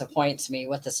rarely disappoints me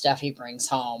with the stuff he brings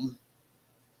home.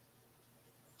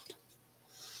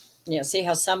 You know, see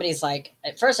how somebody's like,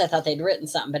 at first I thought they'd written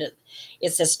something, but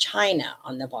it says China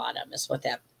on the bottom is what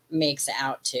that makes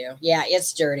out to. Yeah,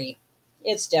 it's dirty.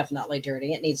 It's definitely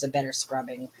dirty. It needs a better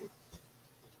scrubbing.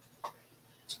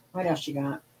 What else you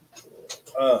got?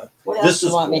 What else do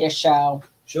you want me to show?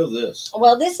 Show this.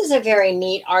 Well, this is a very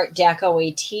neat Art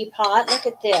Deco-y teapot. Look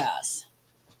at this.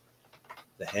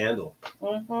 The handle.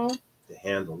 Mm-hmm. The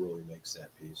handle really makes that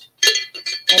piece.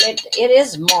 And it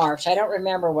is marked. I don't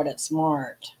remember what it's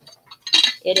marked.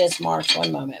 It is marked.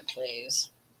 One moment,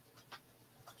 please.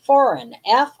 Foreign.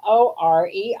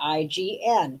 F-O-R-E-I-G-N.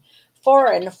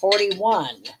 Foreign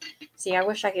 41. See, I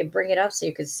wish I could bring it up so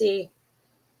you could see.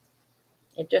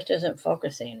 It just isn't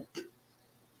focusing.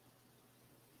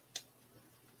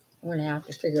 We're going to have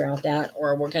to figure out that,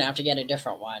 or we're going to have to get a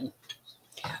different one.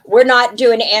 We're not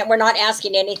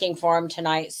asking anything for him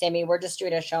tonight, Sammy. We're just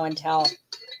doing a show and tell.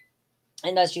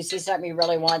 Unless you see something you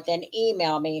really want, then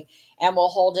email me and we'll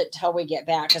hold it till we get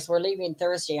back, because we're leaving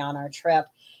Thursday on our trip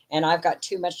and I've got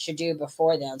too much to do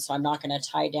before then. So I'm not going to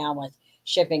tie down with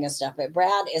shipping and stuff. But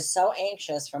Brad is so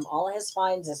anxious from all of his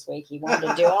finds this week. He wanted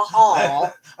to do a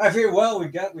haul. I feel, well, we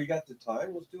got the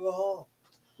time. Let's do a haul.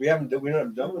 We haven't done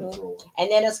it for a while. And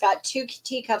then it's got 2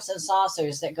 teacups and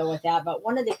saucers that go with that. But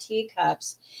one of the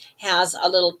teacups has a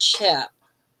little chip,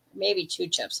 maybe 2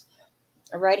 chips,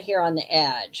 right here on the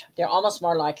edge. They're almost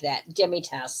more like that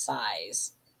demitasse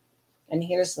size. And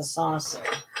here's the saucer.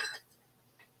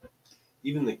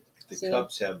 Even the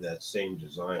cups have that same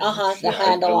design. The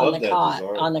handle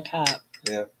on the cup.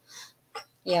 Yeah.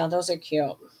 Yeah, those are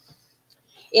cute.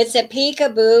 It's a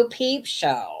peekaboo peep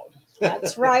show.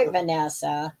 That's right,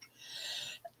 Vanessa.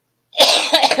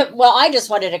 Well, I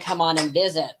just wanted to come on and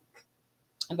visit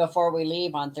before we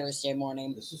leave on Thursday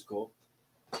morning. This is cool.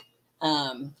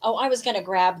 I was going to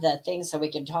grab the thing so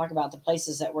we can talk about the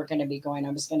places that we're going to be going.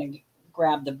 I was going to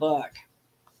grab the book.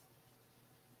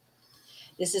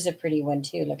 This is a pretty one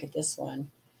too. Look at this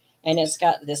one. And it's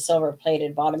got the silver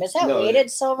plated bottom. Is that weighted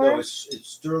silver? No, it's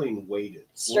sterling weighted.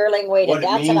 Sterling weighted.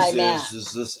 That's what I meant.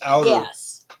 Is this outer? Yes.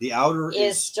 The outer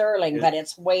is sterling, but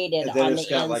it's weighted on the inside. And then it's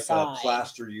got like a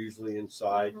plaster usually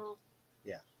inside. Mm-hmm.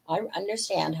 Yeah. I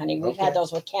understand, honey. We've had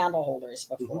those with candle holders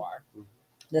before. Mm-hmm.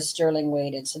 The sterling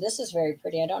weighted. So this is very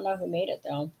pretty. I don't know who made it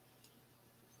though.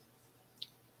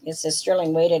 It says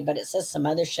sterling weighted, but it says some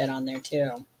other shit on there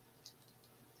too.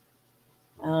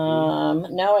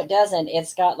 No, it doesn't.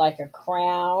 It's got like a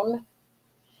crown.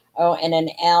 Oh, and an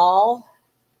L.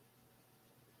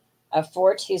 A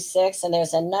 426, and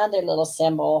there's another little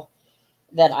symbol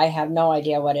that I have no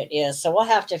idea what it is. So we'll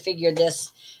have to figure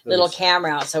this little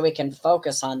camera out so we can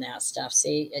focus on that stuff.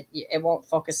 See, it won't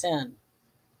focus in.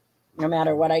 No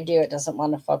matter what I do, it doesn't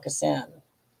want to focus in.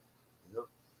 Yep.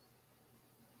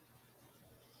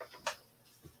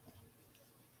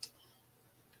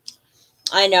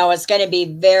 I know it's going to be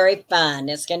very fun.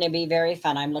 It's going to be very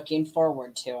fun. I'm looking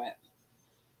forward to it.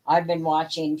 I've been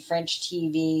watching French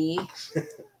TV.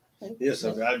 Yes,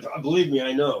 I believe me,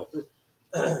 I know.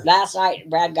 Last night,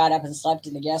 Brad got up and slept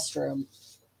in the guest room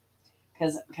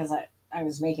because I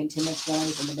was making too much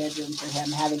noise in the bedroom for him,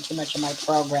 having too much of my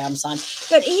programs on.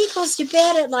 But he goes to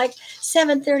bed at like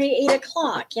 7:30, 8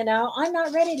 o'clock. You know, I'm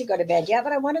not ready to go to bed yet,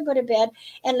 but I want to go to bed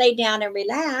and lay down and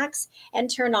relax and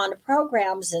turn on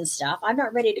programs and stuff. I'm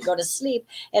not ready to go to sleep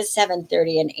at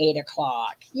 7:30 and 8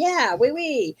 o'clock. Yeah,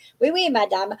 oui,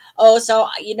 madame. Oh, so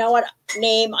you know what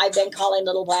name I've been calling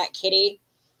Little Black Kitty?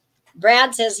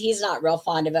 Brad says he's not real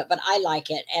fond of it, but I like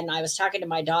it. And I was talking to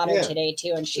my daughter today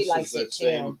too, and she likes it too.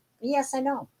 Same. Yes, I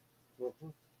know. Mm-hmm.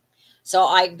 So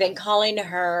I've been calling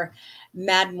her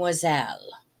Mademoiselle.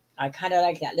 I kind of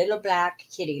like that. Little black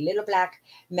kitty, little black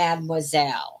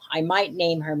Mademoiselle. I might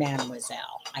name her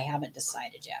Mademoiselle. I haven't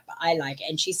decided yet, but I like it.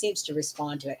 And she seems to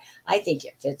respond to it. I think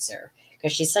it fits her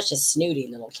because she's such a snooty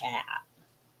little cat.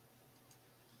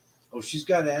 Oh, she's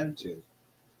got attitude.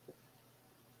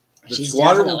 The She's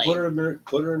squatter definitely will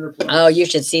put her in her place. Oh, you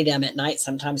should see them at night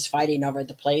sometimes fighting over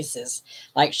the places.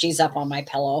 Like she's up on my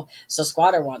pillow, so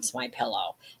Squatter wants my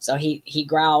pillow. So he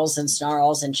growls and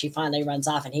snarls, and she finally runs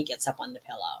off, and he gets up on the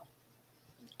pillow.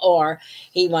 Or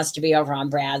he wants to be over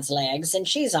on Brad's legs, and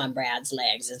she's on Brad's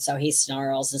legs, and so he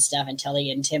snarls and stuff until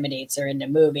he intimidates her into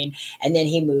moving, and then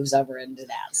he moves over into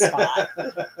that spot.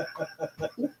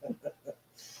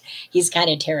 He's kind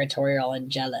of territorial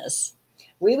and jealous.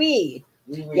 Oui.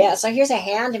 Yeah, so here's a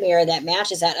hand mirror that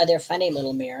matches that other funny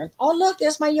little mirror. Oh, look,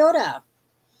 there's my Yoda.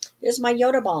 There's my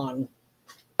Yoda bong.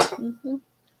 Mm-hmm.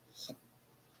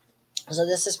 So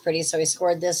this is pretty. So he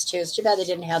scored this too. It's too bad they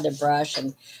didn't have the brush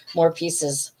and more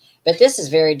pieces. But this is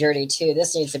very dirty too.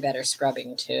 This needs a better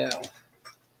scrubbing too.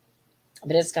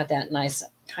 But it's got that nice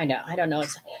kind of, I don't know,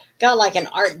 it's got like an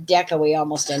Art Deco-y,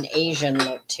 almost an Asian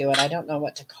look to it. I don't know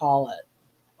what to call it.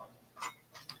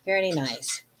 Very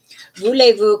nice.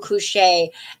 Voulez-vous coucher?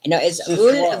 No, it's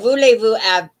voulez-vous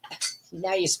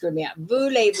now you screwed me up.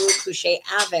 Voulez-vous coucher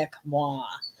avec moi?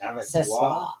 Ce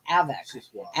soir. Avec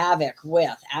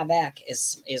with. Avec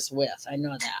is with. I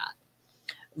know that.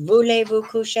 Voulez-vous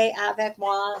coucher avec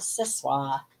moi ce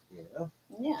soir?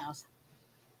 Yeah.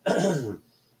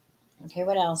 Okay,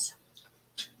 what else?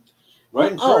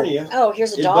 Right in front of you. Oh,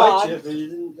 here's a dog.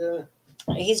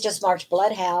 He's just marked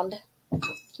Bloodhound.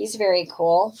 He's very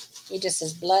cool. He just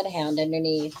says Bloodhound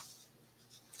underneath.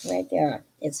 Right there.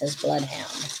 It says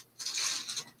Bloodhound.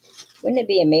 Wouldn't it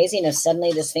be amazing if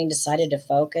suddenly this thing decided to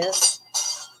focus?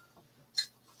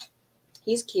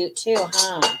 He's cute too,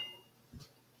 huh?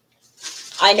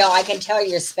 I know. I can tell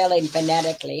you're spelling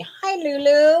phonetically. Hi,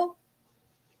 Lulu.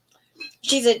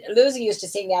 Lucy used to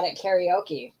sing that at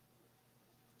karaoke.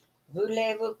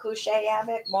 Voulez-vous coucher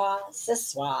avec moi ce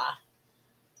soir?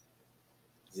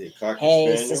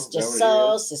 Hey, sister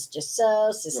so, sister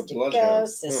so, sister go,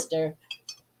 sister.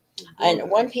 And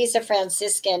one piece of a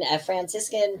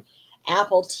Franciscan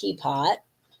apple teapot.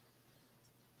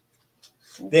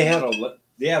 They had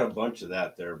a bunch of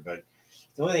that there, but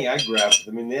the only thing I grabbed,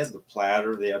 I mean, they had the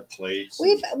platter, they had plates.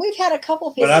 We've had a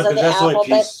couple pieces of the apple,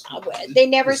 but they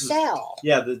never sell.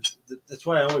 Yeah, that's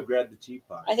why I only grabbed the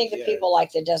teapot. I think the people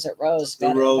like the desert rose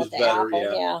better. The rose the better,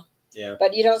 apple, yeah.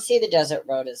 But you don't see the desert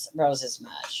rose as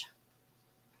much.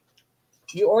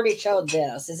 You already showed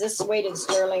this. Is this weighted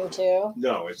sterling too?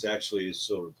 No, it's actually a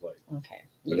silver plate. Okay,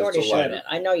 you already showed it.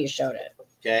 I know you showed it.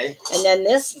 Okay. And then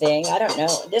this thing, I don't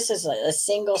know. This is a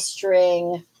single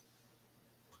string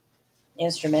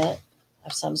instrument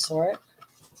of some sort.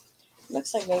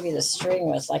 Looks like maybe the string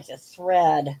was like the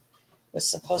thread was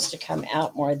supposed to come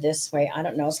out more this way. I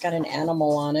don't know. It's got an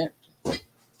animal on it.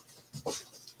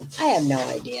 I have no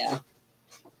idea.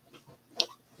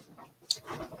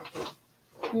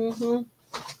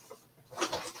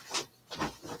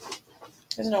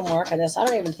 There's no mark on this. I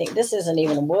don't even think this isn't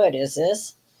even wood, is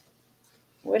this?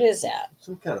 What is that?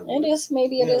 Some kind of wood. It is.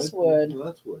 Maybe it is wood. Well,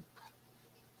 that's wood.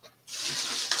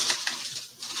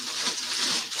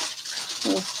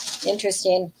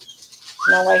 Interesting.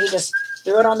 No way, he just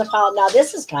threw it on the pile. Now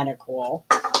this is kind of cool.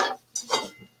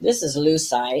 This is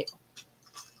lucite.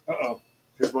 Uh-oh.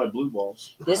 Here's my blue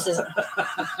balls. This is.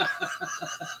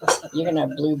 You're gonna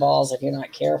have blue balls if you're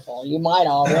not careful. You might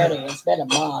already. It's been a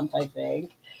month, I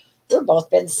think. We've both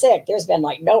been sick. There's been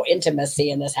like no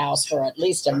intimacy in this house for at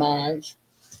least a month.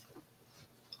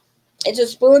 It's a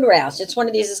spoon rest. It's one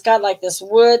of these. It's got like these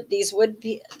wood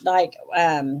like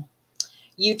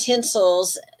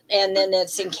utensils, and then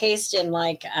it's encased in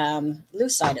like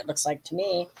lucite. It looks like to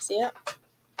me. See it?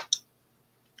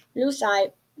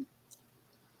 Lucite.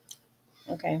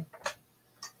 Okay.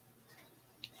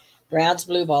 Brad's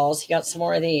blue balls. He got some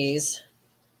more of these.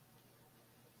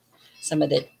 Some of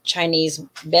the Chinese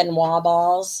Benoit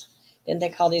balls. Didn't they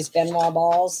call these Benoit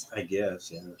balls? I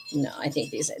guess, yeah. No, I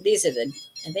think these are the,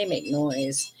 and they make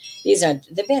noise. These are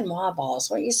the Benoit balls.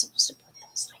 Weren't you supposed to put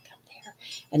those like up there?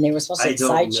 And they were supposed to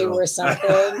excite you or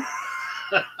something?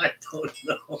 I don't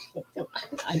know.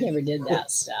 I never did that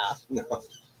stuff. No,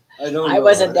 I don't know. I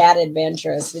wasn't that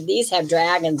adventurous. These have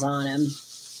dragons on them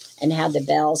and had the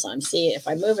bells on. See, if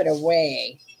I move it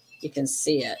away, you can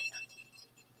see it.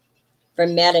 For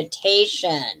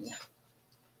meditation.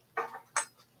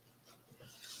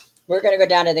 We're going to go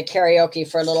down to the karaoke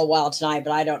for a little while tonight,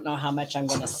 but I don't know how much I'm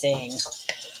going to sing.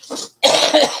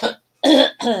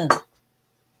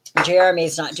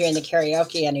 Jeremy's not doing the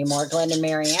karaoke anymore. Glenn and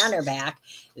Marianne are back.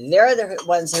 They're the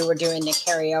ones who were doing the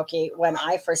karaoke when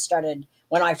I first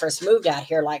moved out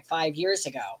here like 5 years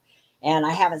ago. And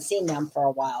I haven't seen them for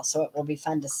a while, so it will be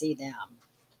fun to see them.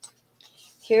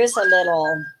 Here's a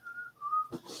little,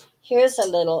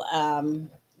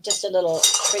 just a little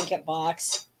trinket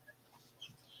box.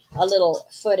 A little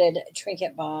footed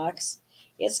trinket box.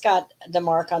 It's got the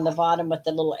mark on the bottom with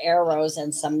the little arrows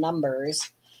and some numbers.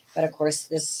 But of course,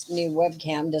 this new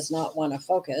webcam does not want to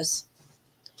focus.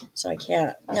 So I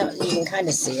can't. No, you can kind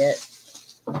of see it.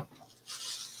 Don't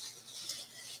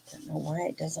know why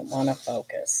it doesn't want to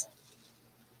focus.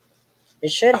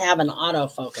 It should have an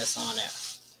autofocus on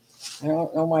it. I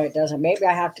don't know why it doesn't. Maybe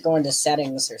I have to go into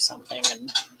settings or something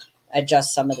and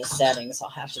adjust some of the settings. I'll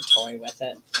have to toy with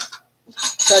it.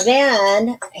 So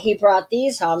then he brought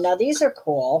these home. Now these are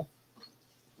cool.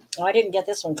 Oh, I didn't get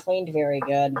this one cleaned very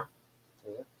good.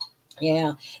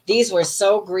 Yeah, these were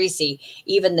so greasy.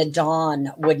 Even the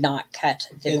Dawn would not cut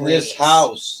the In grease. this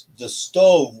house, the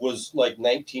stove was like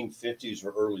 1950s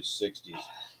or early 60s.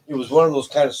 It was one of those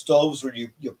kind of stoves where you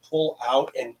pull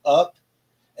out and up,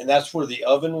 and that's where the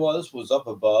oven was up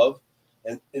above.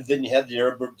 And then you had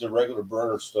the regular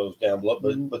burner stoves down below,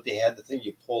 but they had the thing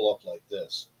you pull up like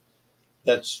this.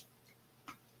 That's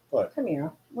what? Come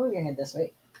here. Move your head this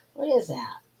way. What is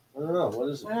that? I don't know. What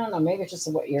is it? I don't know. Maybe it's just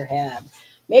your head.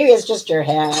 Maybe it's just your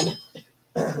head.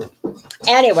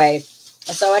 Anyway,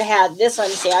 so it had this one.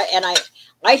 See, I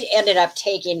ended up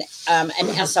taking an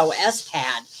SOS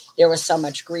pad. There was so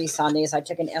much grease on these. I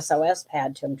took an SOS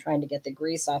pad to them, trying to get the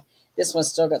grease off. This one's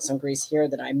still got some grease here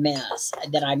that I missed.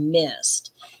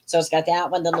 So it's got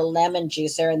that one, the little lemon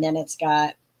juicer, and then it's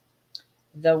got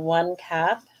the 1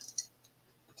 cup.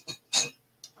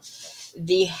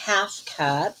 The 1/2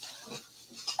 cup.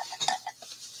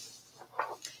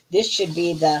 This should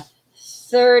be the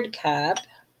 3rd cup.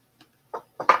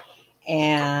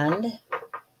 And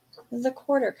the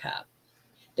 1/4 cup.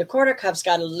 The 1/4 cup's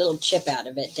got a little chip out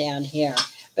of it down here.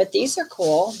 But these are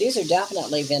cool. These are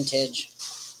definitely vintage.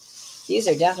 These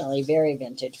are definitely very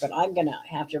vintage. But I'm going to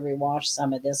have to rewash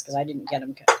some of this because I didn't get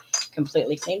them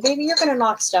completely clean. Baby, you're going to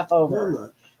knock stuff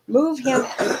over. Move him.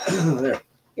 There.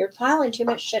 You're piling too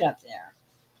much shit up there.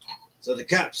 So the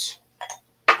cups.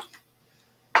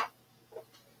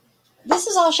 This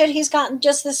is all shit he's gotten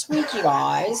just this week, you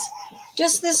guys.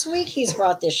 Just this week he's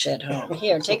brought this shit home.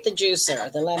 Here, take the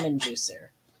juicer, the lemon juicer.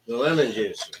 The lemon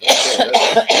juice.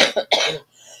 Okay,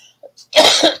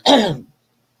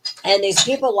 And these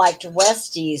people liked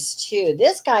Westies too.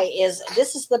 This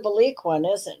is the Balik one,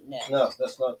 isn't it? no,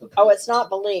 that's not the. Oh, it's not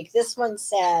Balik. This one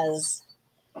says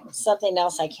something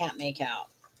else I can't make out.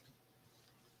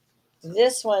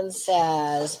 This one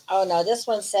says, oh no, this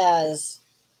one says,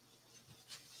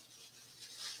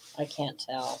 I can't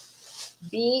tell.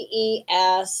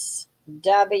 BESWIC,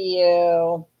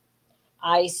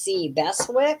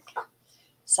 Beswick?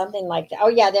 Something like that. Oh,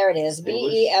 yeah, there it is.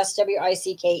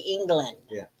 BESWICK, England.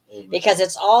 Yeah. English. Because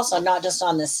it's also not just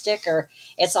on the sticker,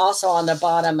 it's also on the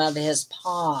bottom of his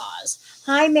paws.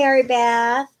 Hi, Mary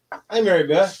Beth. Hi, Mary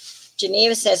Beth.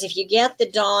 Geneva says, if you get the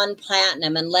Dawn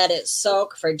Platinum and let it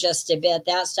soak for just a bit,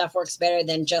 that stuff works better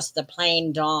than just the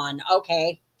plain Dawn.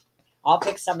 Okay. I'll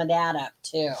pick some of that up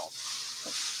too.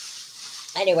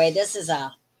 Anyway, this is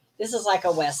like a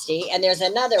Westie, and there's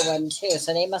another one too.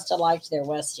 So they must have liked their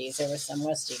Westies. There were some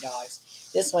Westie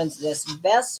dogs. This one's this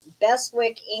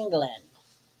Beswick, England.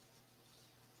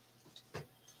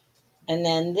 And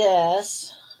then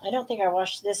this, I don't think I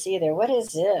washed this either. What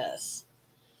is this?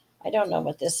 I don't know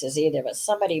what this is either, but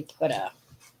somebody put a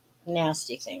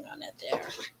nasty thing on it there.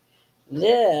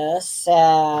 This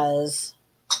says,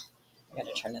 I got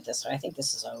to turn it this way. I think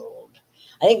this is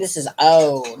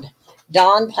old.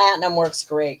 Dawn Platinum works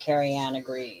great. Carrie Ann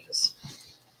agrees.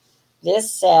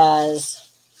 This says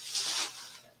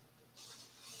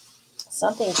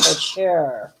something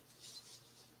couture.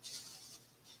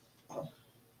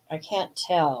 I can't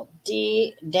tell.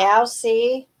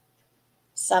 Dowsey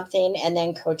something and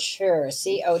then couture.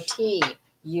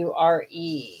 COTURE.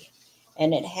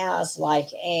 And it has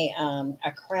like a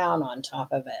crown on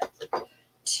top of it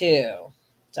too.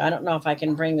 So I don't know if I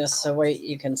can bring this so where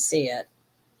you can see it.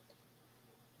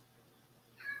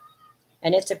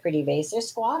 And it's a pretty vase. There's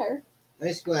Squatter.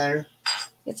 Hey, Squatter.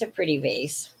 It's a pretty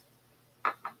vase.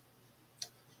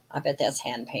 I bet that's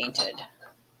hand painted.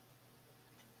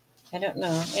 I don't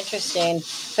know. Interesting.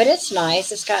 But it's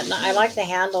nice. It's got, I like the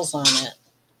handles on it.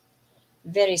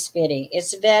 Very spitty.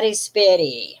 It's very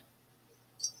spitty.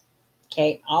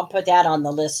 Okay, I'll put that on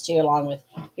the list too, along with,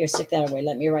 here, stick that away.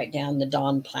 Let me write down the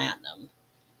Dawn Platinum.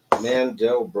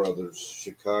 Mandel Brothers,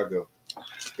 Chicago.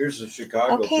 Here's a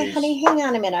Chicago Okay, piece. honey, hang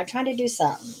on a minute. I'm trying to do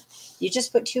something. You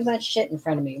just put too much shit in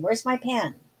front of me. Where's my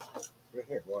pen? Right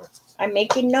here, why? I'm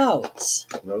making notes.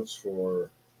 Notes for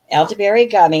Elderberry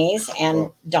gummies and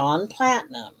Dawn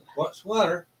Platinum. what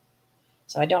sweater?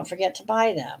 So I don't forget to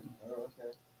buy them. Oh,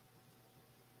 okay.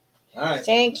 All right.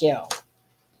 Thank you.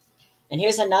 And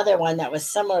here's another one that was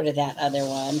similar to that other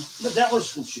one. But that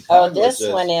was from Chicago. Oh, this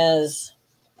one is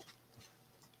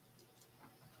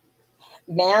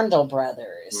Mandel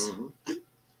Brothers. Mm-hmm.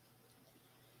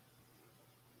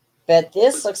 But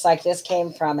this looks like this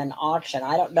came from an auction.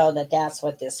 I don't know that that's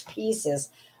what this piece is.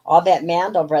 I'll bet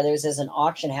Mandel Brothers is an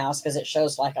auction house because it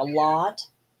shows like a lot,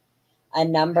 a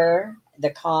number, the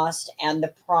cost, and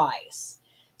the price.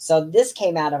 So this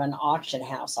came out of an auction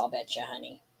house, I'll bet you,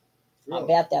 honey. Really? I'll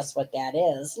bet that's what that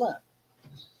is. Look.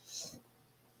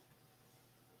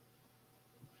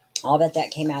 I'll bet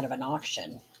that came out of an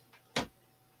auction.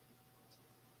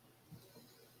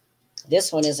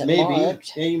 This one isn't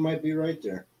marked. Yeah, you might be right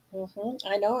there. Mm-hmm.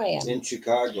 I know I am. In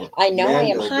Chicago. I know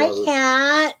Mandel I am. Hi, Brothers.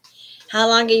 Kat. How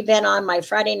long have you been on? My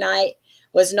Friday night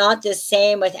was not the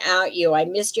same without you. I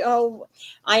missed you. Oh,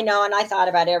 I know. And I thought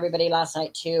about everybody last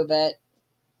night too, but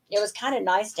it was kind of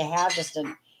nice to have just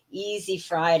an easy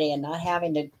Friday and not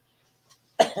having to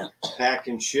Pack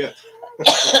and ship.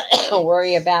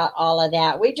 worry about all of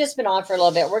that. We've just been on for a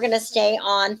little bit. We're going to stay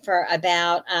on for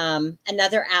about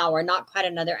another hour, not quite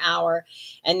another hour.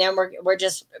 And then we're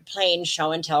just playing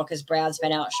show and tell because Brad's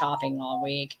been out shopping all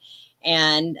week.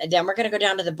 And then we're going to go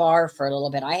down to the bar for a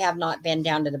little bit. I have not been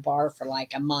down to the bar for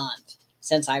like a month.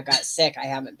 Since I got sick, I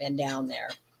haven't been down there.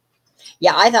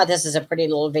 Yeah, I thought this is a pretty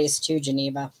little vase too,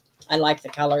 Geneva. I like the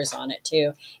colors on it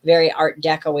too. Very Art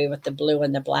Deco-y with the blue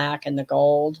and the black and the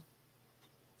gold.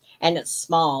 And it's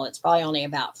small. It's probably only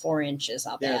about 4 inches,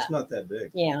 I'll bet. Yeah, it's not that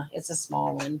big. Yeah, it's a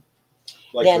small one.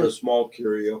 Like Then- for a small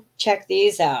curio. Check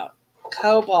these out.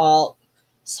 Cobalt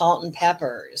salt and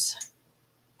peppers.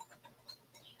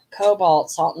 Cobalt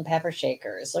salt and pepper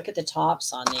shakers. Look at the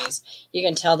tops on these. You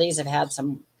can tell these have had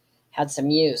some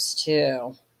use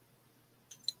too.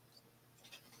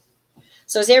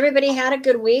 So has everybody had a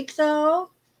good week though?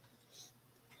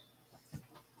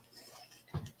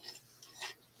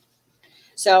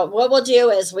 So what we'll do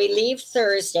is we leave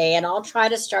Thursday and I'll try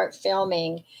to start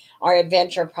filming our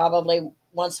adventure probably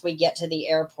once we get to the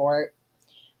airport,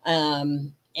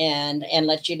 and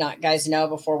let you guys know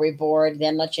before we board.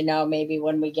 Then let you know maybe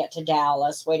when we get to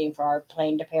Dallas, waiting for our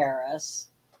plane to Paris.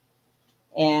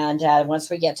 And once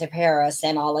we get to Paris,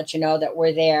 then I'll let you know that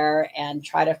we're there and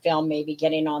try to film maybe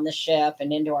getting on the ship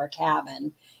and into our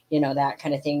cabin, that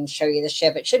kind of thing. Show you the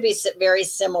ship. It should be very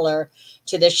similar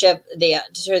to the ship,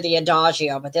 to the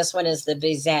Adagio, but this one is the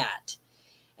Bizet.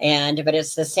 But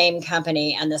it's the same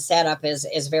company, and the setup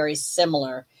is very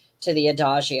similar to the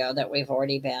Adagio that we've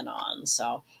already been on.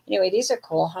 So anyway, these are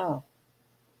cool, huh?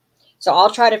 So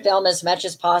I'll try to film as much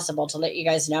as possible to let you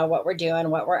guys know what we're doing,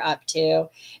 what we're up to.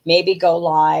 Maybe go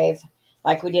live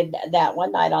like we did that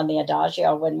one night on the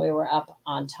Adagio when we were up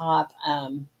on top,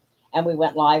 and we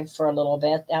went live for a little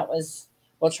bit.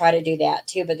 We'll try to do that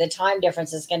too. But the time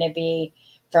difference is going to be,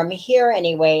 from here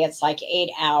anyway, it's like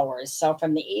 8 hours. So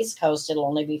from the East Coast, it'll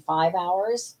only be 5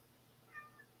 hours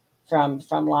from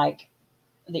like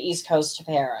the East Coast to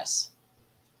Paris.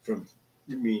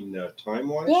 You mean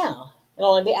time-wise? Yeah.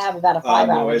 It'll only have about a 5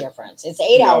 hour difference. It's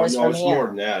 8 hours from here. No, it's more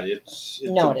than that. It's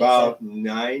about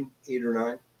 8 or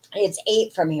 9. It's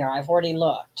 8 from here. I've already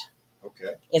looked.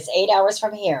 Okay. It's 8 hours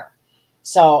from here.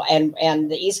 So,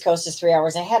 and the East Coast is 3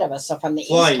 hours ahead of us. So from the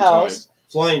East Coast.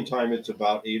 Flying time, it's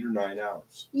about 8 or 9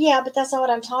 hours. Yeah, but that's not what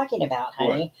I'm talking about,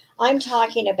 honey. What? I'm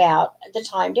talking about the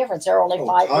time difference. There are only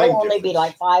we'll only be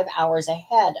like 5 hours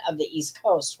ahead of the East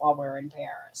Coast while we're in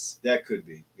Paris. That could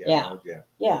be. Yeah.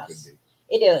 Yes. Could be.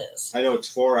 It is. I know it's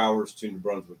 4 hours to New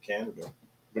Brunswick, Canada.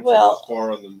 Which is as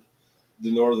far on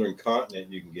the northern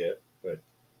continent you can get. But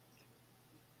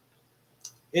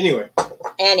anyway.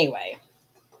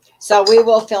 So we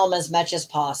will film as much as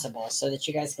possible so that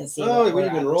you guys can see. Oh,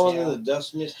 we've been rolling in the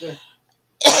dust, mister.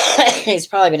 He's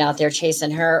probably been out there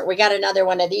chasing her. We got another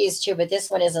one of these too, but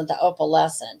this one isn't the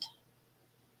opalescent.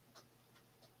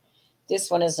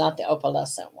 This one is not the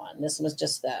opalescent one. This was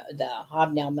just the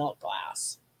hobnail milk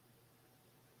glass.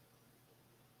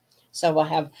 So we'll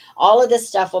have all of this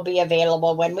stuff will be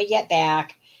available when we get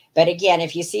back. But again,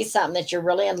 if you see something that you're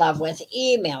really in love with,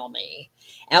 email me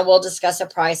and we'll discuss a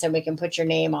price and we can put your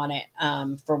name on it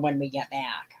for when we get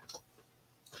back.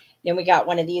 Then we got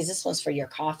one of these. This one's for your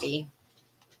coffee.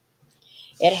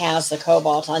 It has the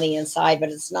cobalt on the inside, but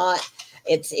it's not.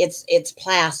 It's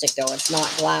plastic though. It's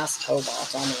not glass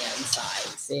cobalt on the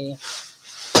inside. See,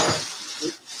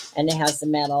 and it has the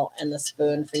metal and the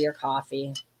spoon for your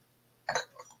coffee.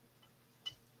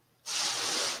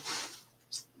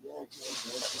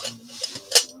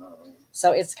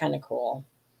 So it's kind of cool.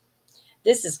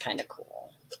 This is kind of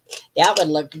cool. That would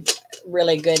look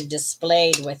really good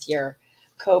displayed with your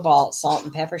cobalt salt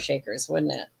and pepper shakers,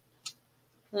 wouldn't it?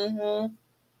 Mm-hmm.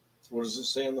 What does it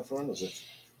say on the front? Is it?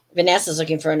 Vanessa's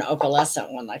looking for an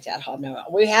opalescent one like that. Hobnail.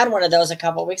 We had one of those a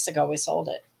couple of weeks ago. We sold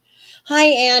it. Hi,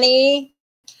 Annie.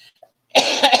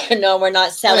 No, we're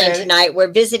not selling tonight.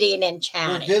 We're visiting and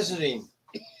chatting. We're visiting.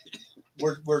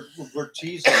 We're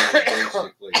teasing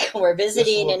basically. We're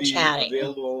visiting and chatting.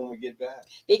 Available when we get back.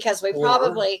 Because we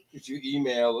probably. If you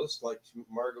email us, like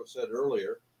Margot said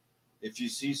earlier, if you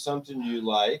see something you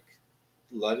like,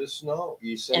 let us know.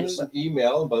 You send us an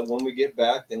email, but when we get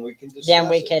back, then we can discuss. Then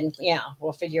we can,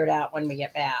 we'll figure it out when we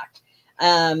get back.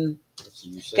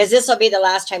 Because this will be the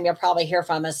last time you'll probably hear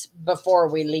from us before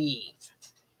we leave.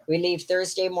 We leave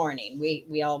Thursday morning.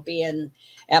 We'll be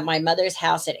at my mother's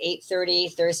house at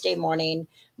 8:30 Thursday morning.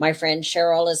 My friend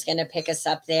Cheryl is going to pick us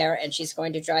up there, and she's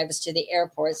going to drive us to the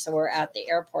airport. So we're at the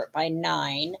airport by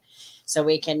 9, so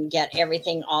we can get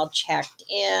everything all checked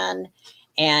in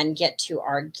and get to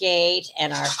our gate.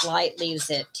 And our flight leaves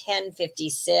at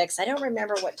 10:56. I don't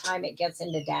remember what time it gets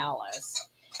into Dallas,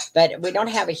 but we don't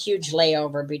have a huge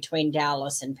layover between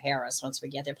Dallas and Paris once we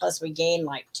get there. Plus, we gain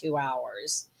like 2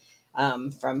 hours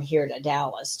from here to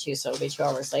Dallas too, so it'll be 2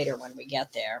 hours later when we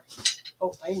get there.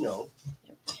 Oh, I know.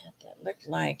 That looked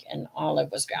like an olive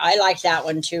was great. I like that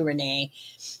one too, Renee.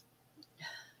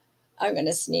 I'm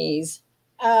gonna sneeze.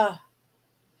 At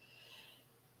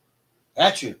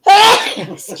you.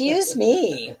 Excuse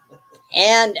me.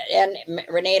 And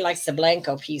Renee likes the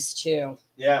Blanco piece too.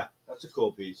 Yeah, that's a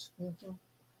cool piece. Mm-hmm.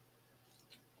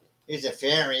 It's a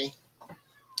fairy.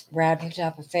 Brad picked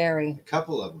up a fairy. A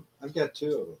couple of them. I've got 2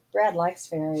 of them. Brad likes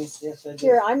fairies. Yes, I do.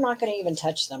 Here, I'm not going to even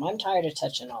touch them. I'm tired of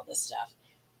touching all this stuff.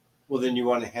 Well, then you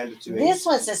want to hand it to me. This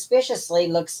one suspiciously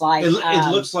looks like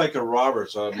it looks like a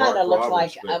Roberts. Kind of looks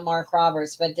like a Mark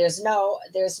Roberts, but there's no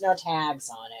tags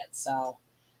on it, so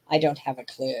I don't have a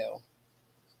clue.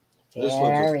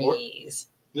 Fairies.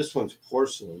 This one's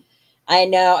porcelain. I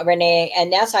know, Renee,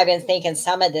 and that's why I've been thinking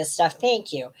some of this stuff.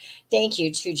 Thank you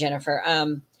too, Jennifer.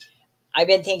 I've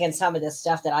been thinking some of the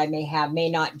stuff that I may have may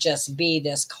not just be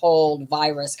this cold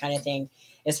virus kind of thing,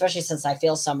 especially since I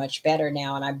feel so much better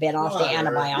now and I've been off the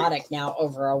antibiotic now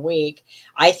over a week.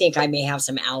 I think I may have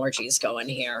some allergies going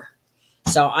here.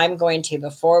 So I'm going to,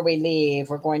 before we leave,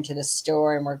 we're going to the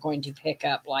store and we're going to pick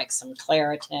up like some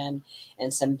Claritin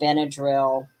and some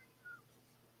Benadryl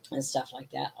and stuff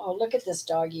like that. Oh, look at this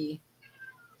doggy.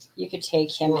 You could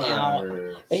take him out.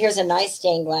 But here's a nice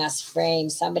stained glass frame.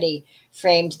 Somebody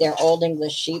framed their old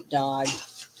English sheepdog.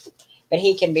 But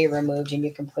he can be removed and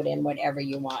you can put in whatever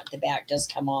you want. The back does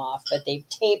come off, but they've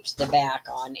taped the back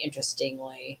on,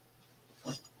 interestingly.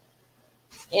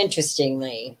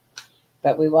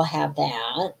 But we will have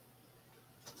that.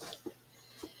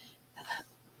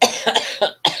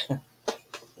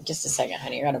 Just a second,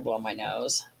 honey. You're going to blow my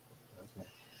nose.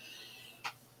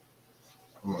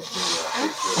 I'm gonna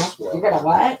You're going to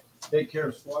what? take care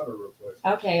of swatter real quick.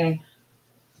 Okay.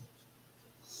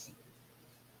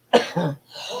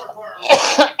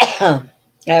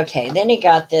 Okay, then he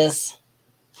got this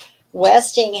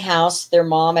Westinghouse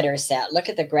thermometer set. Look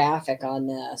at the graphic on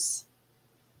this.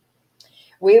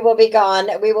 We will be gone.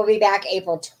 We will be back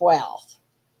April 12th.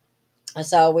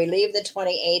 So we leave the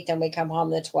 28th and we come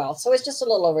home the 12th. So it's just a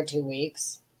little over 2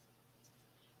 weeks.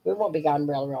 We won't be gone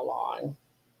real long.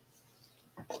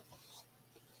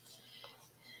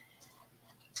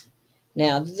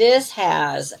 Now this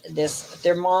has this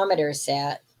thermometer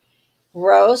set.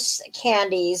 Roasts,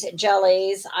 candies,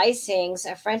 jellies, icings,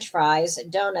 French fries,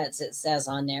 donuts, it says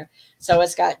on there. So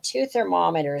it's got 2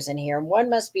 thermometers in here. One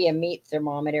must be a meat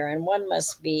thermometer and one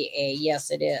must be a,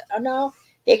 yes, it is. Oh, no,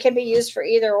 they can be used for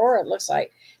either or, it looks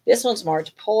like. This one's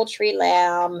marked poultry,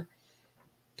 lamb,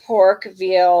 pork,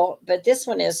 veal, but this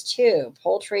one is too.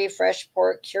 Poultry, fresh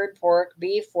pork, cured pork,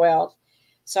 beef, well.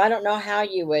 So I don't know how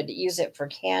you would use it for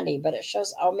candy, but it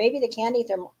shows, oh, maybe the candy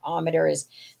thermometer is,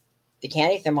 the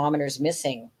candy thermometer is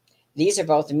missing. These are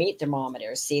both meat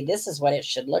thermometers. See, this is what it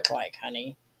should look like,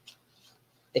 honey.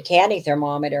 The candy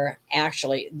thermometer,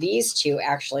 actually, these two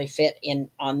actually fit in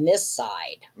on this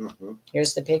side. Mm-hmm.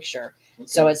 Here's the picture. Okay.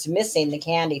 So it's missing the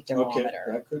candy thermometer.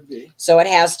 Okay, that could be. So it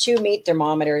has 2 meat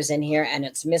thermometers in here, and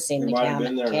it's missing the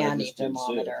candy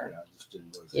thermometer.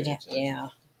 Yeah.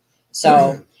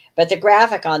 So... But the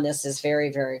graphic on this is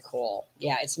very, very cool.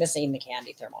 Yeah, it's missing the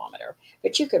candy thermometer.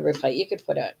 But you could replace, you could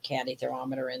put a candy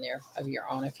thermometer in there of your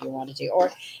own if you wanted to.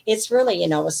 Or it's really, you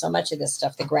know, with so much of this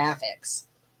stuff, the graphics.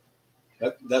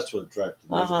 That's what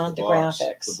attracted me. The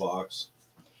graphics. The box.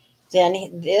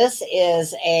 Then this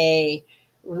is a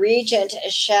Regent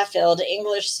Sheffield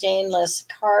English stainless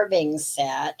carving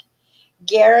set.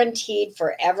 Guaranteed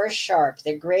forever sharp.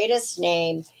 The greatest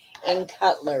name in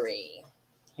cutlery.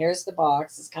 Here's the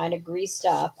box. It's kind of greased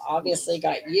up. Obviously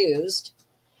got used.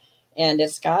 And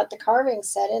it's got the carving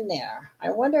set in there.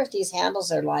 I wonder if these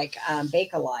handles are like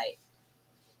Bakelite.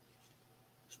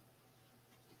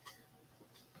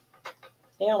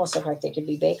 They almost look like they could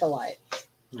be Bakelite.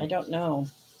 I don't know.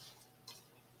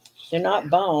 They're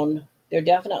not bone. They're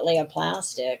definitely a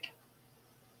plastic.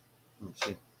 Let's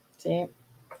see. See?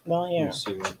 Well, here. Let's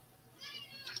see.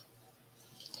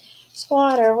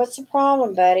 Squatter, what's the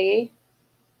problem, buddy?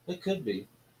 It could be.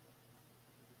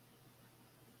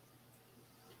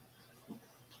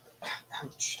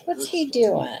 Ouch. What's he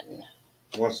doing?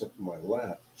 Wants up in my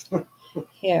lap.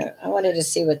 Here, I wanted to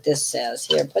see what this says.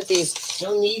 Here, put these.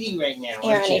 So needy right now.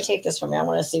 Here, honey, take this from me. I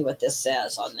want to see what this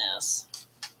says on this.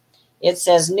 It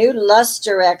says new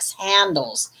Lustrex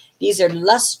handles. These are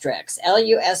Lustrex,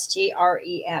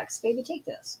 Lustrex. Baby, take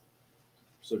this.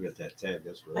 Still got that tag.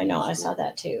 That's really I know, I saw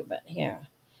that too, but here.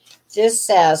 This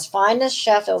says finest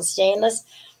Sheffield stainless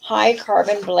high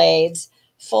carbon blades,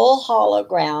 full hollow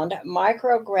ground,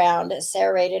 micro ground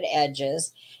serrated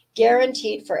edges,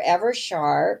 guaranteed forever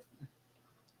sharp.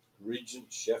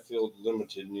 Regent Sheffield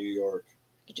Limited, New York.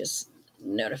 Just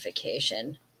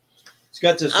notification. It's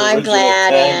got this I'm original glad,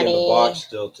 tag Annie. in the box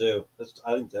still too.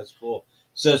 I think that's cool.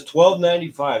 It says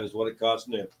 $12.95 is what it costs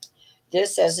new.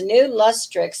 This says new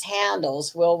Lustrex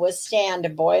handles will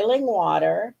withstand boiling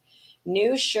water.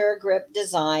 New sure grip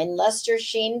design, luster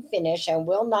sheen finish, and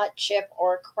will not chip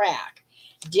or crack.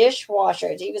 Dishwasher,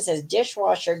 it even says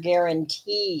dishwasher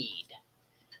guaranteed.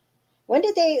 When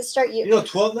did they start using? You know,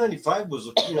 $12.95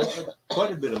 was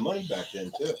quite a bit of money back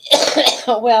then too.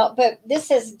 Well, but this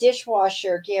says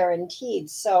dishwasher guaranteed.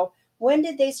 So when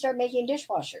did they start making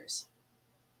dishwashers?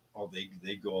 Oh,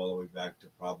 they go all the way back to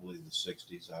probably the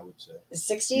 60s, I would say. The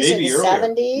 60s or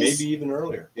the 70s? Maybe even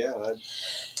earlier. Yeah.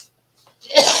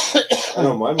 I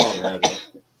know my mom had it.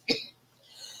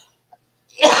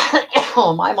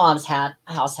 Oh, my mom's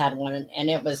house had one, and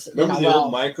it was. Remember the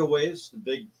old microwaves, the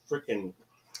big freaking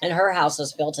And her house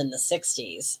was built in the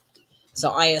 60s.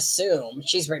 So I assume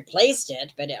she's replaced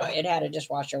it, but it had a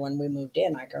dishwasher when we moved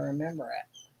in. I can remember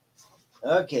it.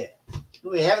 Okay. Do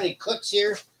we have any cooks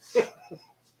here?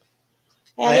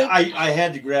 I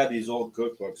had to grab these old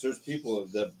cookbooks. There's people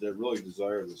that really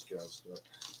desire this kind of stuff.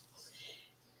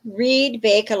 Reed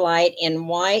Bakelite in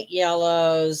white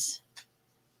yellows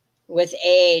with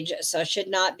age, so should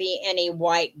not be any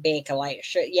white Bakelite.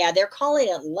 Yeah, they're calling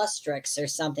it Lustrix or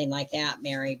something like that,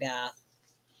 Mary Beth.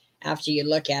 After you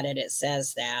look at it, it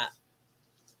says that.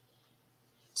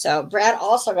 So Brad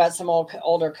also got some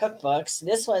older cookbooks.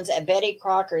 This one's a Betty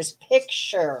Crocker's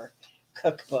Picture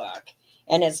Cookbook.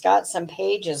 And it's got some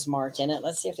pages marked in it.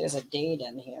 Let's see if there's a date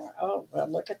in here. Oh,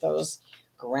 well, look at those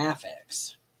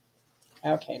graphics.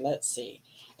 Okay, let's see.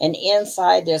 And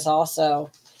inside there's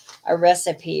also a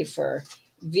recipe for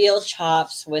veal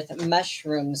chops with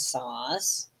mushroom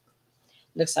sauce.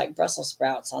 Looks like Brussels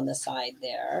sprouts on the side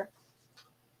there.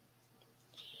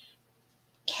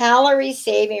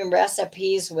 Calorie-saving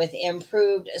recipes with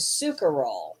improved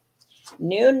sucralose.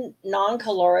 New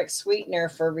non-caloric sweetener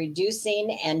for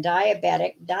reducing and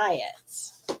diabetic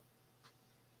diets.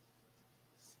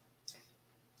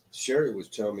 Sherry was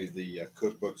telling me the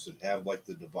cookbooks that have like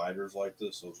the dividers like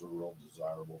this, those are real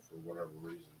desirable for whatever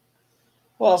reason.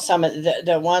 Well, some of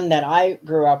the one that I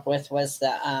grew up with was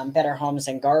the Better Homes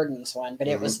and Gardens one, but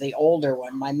it was the older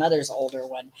one, my mother's older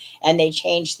one. And they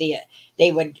changed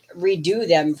they would redo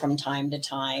them from time to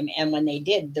time. And when they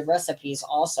did, the recipes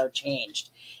also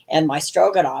changed. And my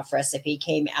stroganoff recipe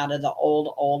came out of the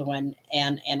old one.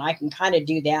 And I can kind of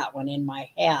do that one in my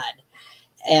head.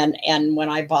 And when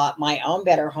I bought my own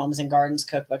Better Homes and Gardens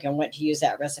cookbook and went to use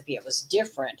that recipe, it was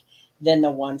different than the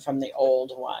one from the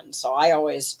old one. So I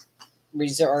always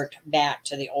resort back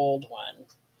to the old one.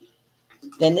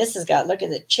 Then this has got, look at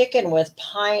the chicken with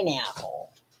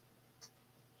pineapple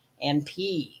and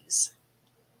peas.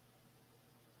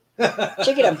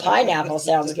 Chicken and pineapple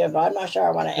sounds good, but I'm not sure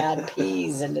I want to add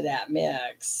peas into that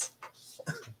mix.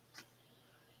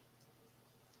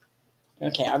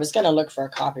 Okay, I was going to look for a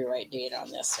copyright date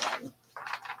on this one.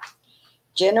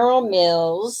 General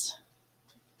Mills,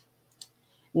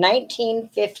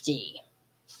 1950.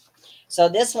 So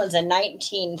this one's a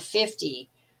 1950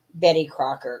 Betty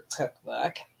Crocker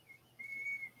cookbook.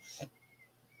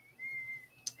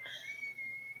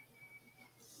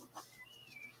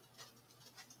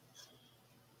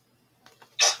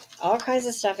 All kinds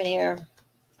of stuff in here.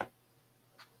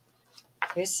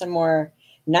 Here's some more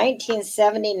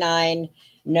 1979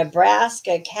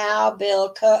 Nebraska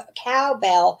cowbell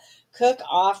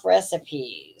cook-off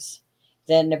recipes.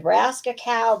 The Nebraska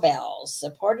Cowbells,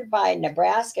 supported by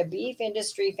Nebraska Beef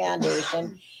Industry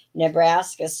Foundation,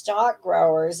 Nebraska Stock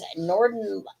Growers,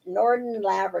 Norden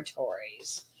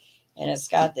Laboratories. And it's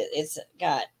got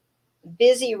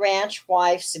Busy Ranch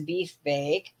Wife's Beef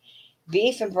Bake,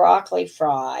 beef and broccoli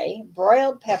fry,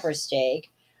 broiled pepper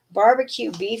steak,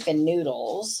 barbecue beef and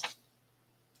noodles,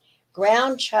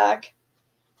 ground chuck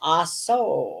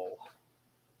asso,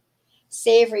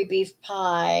 savory beef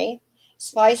pie,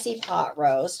 spicy pot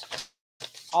roast,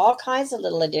 all kinds of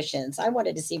little additions. I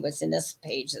wanted to see what's in this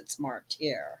page that's marked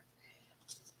here.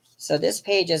 So this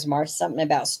page is marked something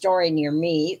about storing your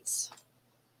meats.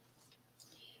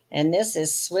 And this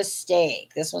is Swiss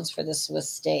steak. This one's for the Swiss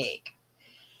steak.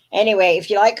 Anyway, if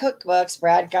you like cookbooks,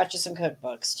 Brad got you some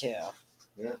cookbooks too.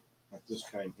 Yeah, like this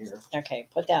kind here. Okay,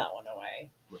 put that one away.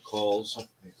 McCall's.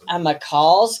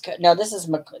 McCall's. No, this is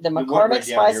the McCormick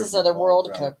Spices of the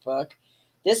World cookbook.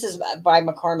 This is by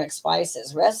McCormick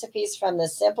Spices. Recipes from the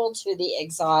simple to the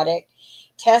exotic,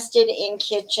 tested in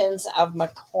kitchens of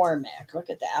McCormick. Look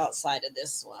at the outside of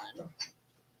this one.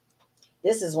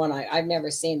 This is one I've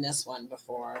never seen this one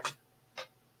before.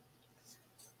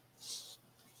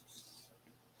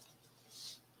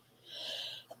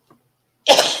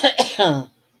 But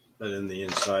in the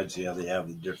insides, yeah, they have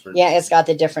the different. Yeah, it's got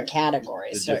the different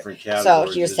categories. The different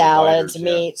categories. So your salads,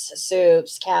 dividers, meats,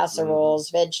 soups,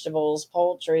 casseroles, vegetables,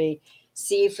 poultry,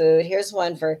 seafood. Here's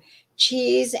one for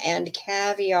cheese and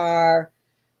caviar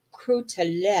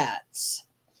croutelettes.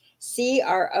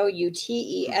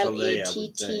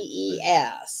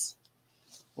 Croutelettettes.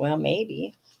 Well,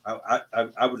 maybe. I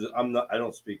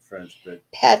don't speak French, but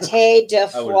Pâté de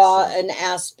foie en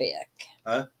aspic.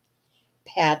 Huh?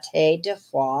 Pâté de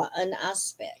foie en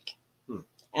aspic.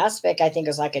 Aspic, I think,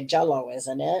 is like a jello,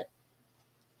 isn't it?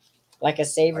 Like a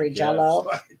savory jello?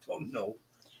 I don't know.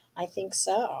 I think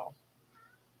so.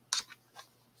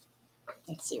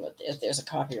 Let's see if there's a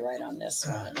copyright on this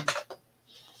one.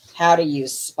 How to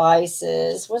use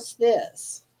spices. What's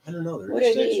this? I don't know. They're What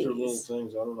just are extra little these?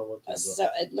 things. I don't know what these are. So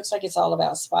it looks like it's all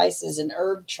about spices and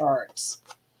herb charts.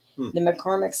 Hmm. The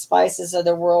McCormick Spices of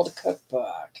the World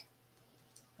Cookbook.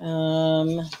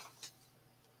 Don't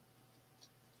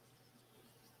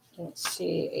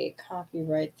see a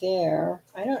copyright there.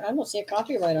 I don't see a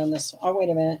copyright on this. Oh, wait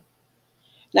a minute.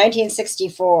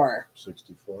 1964.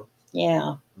 64.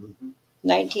 Yeah. Mm-hmm.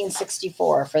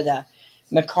 1964 for the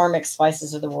McCormick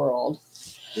Spices of the World.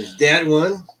 There's that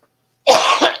one. We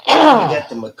got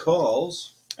the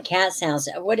McCalls. Cat sounds.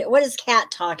 What is Cat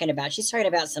talking about? She's talking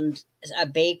about a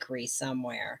bakery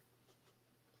somewhere.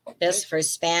 Best for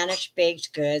Spanish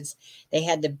baked goods. They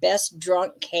had the best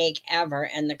drunk cake ever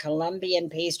and the Colombian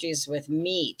pastries with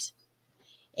meat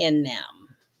in them.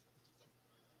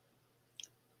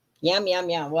 Yum, yum,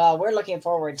 yum. Well, we're looking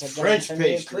forward to getting French some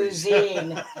pastries. new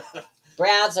cuisine.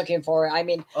 Brad's looking forward. I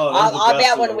mean, Oh, I'll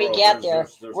bet when we get there,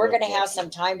 there's we're no going to have question. some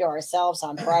time to ourselves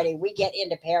on Friday. We get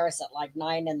into Paris at like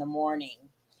 9 in the morning,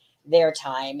 their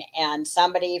time, and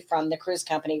somebody from the cruise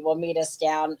company will meet us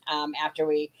down after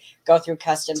we go through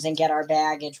customs and get our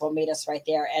baggage. Will meet us right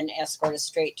there and escort us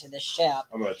straight to the ship.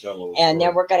 I'm going to tell a little And story.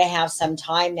 then we're going to have some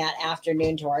time that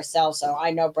afternoon to ourselves. So I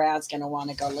know Brad's going to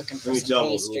want to go looking for Let me some tell a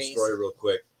pastries. little story real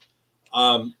quick.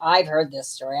 I've heard this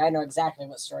story. I know exactly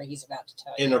what story he's about to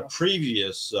tell In you. a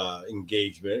previous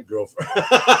engagement, girlfriend.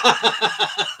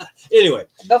 Anyway,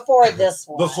 Before this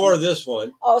one. before this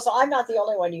one. Oh, so I'm not the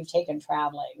only one you've taken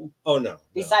traveling. Oh, no.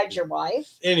 Besides your wife?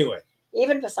 Anyway,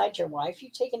 Even besides your wife,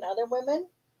 you've taken other women?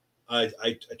 I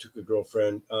took a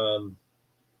girlfriend.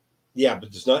 Yeah, but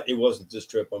it wasn't this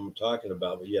trip I'm talking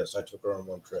about. But yes, I took her on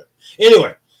one trip.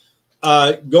 Anyway,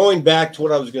 going back to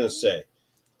what I was going to say.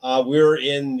 We're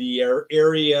in the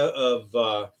area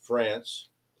of France.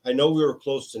 I know we were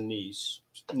close to Nice.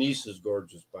 Nice is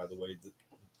gorgeous, by the way.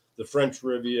 The French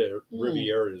Riviera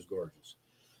is gorgeous.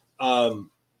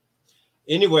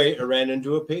 Anyway, I ran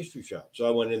into a pastry shop. So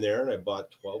I went in there and I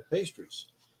bought 12 pastries.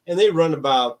 And they run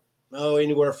about,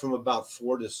 anywhere from about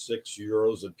 4 to 6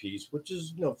 euros a piece, which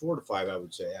is, 4 to 5, I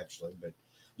would say, actually. But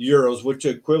euros, which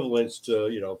equivalents to,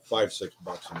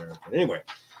 $5-6 American. Anyway.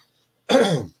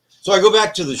 So I go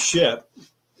back to the ship.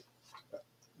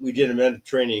 We did a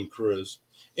Mediterranean cruise.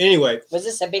 Anyway. Was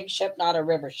this a big ship, not a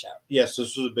river ship? Yes,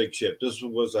 this was a big ship. This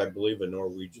was, I believe, a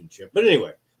Norwegian ship. But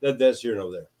anyway, that's here and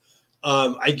over there.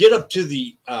 I get up to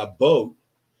the boat,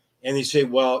 and they say,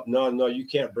 well, no, you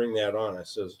can't bring that on. I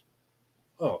says,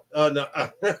 no,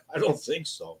 I don't think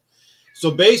so.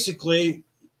 So basically,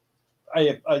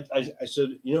 I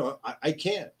said, I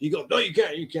can't. He goes, no, you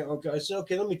can't. You can't. Okay. I said,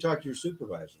 okay, let me talk to your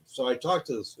supervisor. So I talked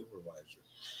to the supervisor.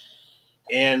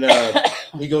 And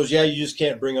he goes, yeah, you just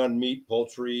can't bring on meat,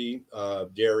 poultry,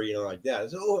 dairy, like that. I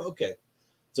said, oh, okay.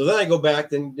 So then I go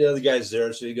back, then the other guy's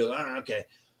there. So he goes, okay.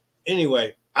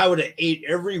 Anyway, I would have ate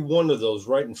every one of those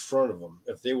right in front of them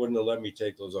if they wouldn't have let me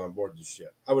take those on board the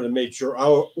ship. I would have made sure,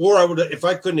 or I would have, if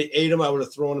I couldn't have ate them, I would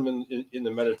have thrown them in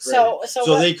the Mediterranean,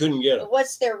 so they couldn't get them.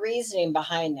 What's their reasoning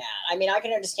behind that? I mean, I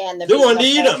can understand the they wanted to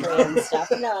eat them and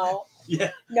stuff. No,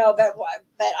 yeah, no, but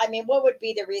I mean, what would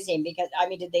be the reasoning? Because I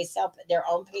mean, did they sell their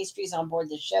own pastries on board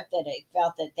the ship that they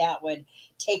felt that would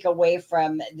take away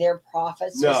from their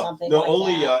profits or something? No, like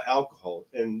only that? alcohol,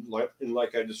 and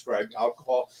like I described,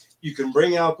 alcohol. You can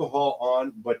bring alcohol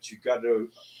on, but you got to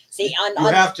see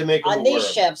have to make them on these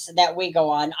ships that we go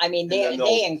on. I mean,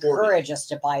 they encourage us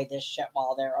to buy this ship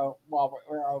while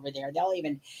we're over there. They'll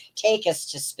even take us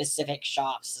to specific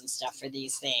shops and stuff for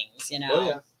these things, Oh,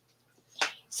 yeah.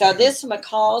 So this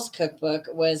McCall's cookbook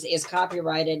is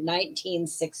copyrighted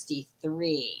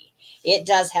 1963. It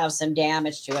does have some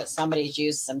damage to it. Somebody's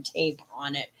used some tape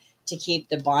on it to keep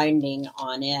the binding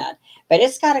on it, but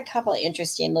it's got a couple of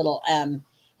interesting little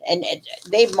and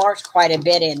they've marked quite a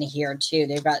bit in here too.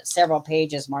 They've got several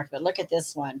pages marked, but look at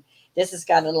this one. This has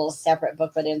got a little separate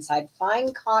booklet inside.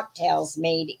 Fine cocktails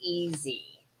made easy.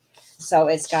 So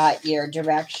it's got your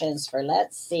directions for,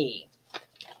 let's see,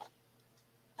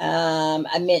 a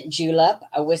mint julep,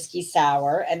 a whiskey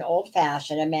sour, an old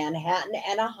fashioned, a Manhattan,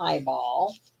 and a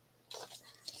highball.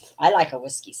 I like a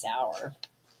whiskey sour.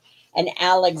 An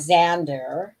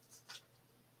Alexander,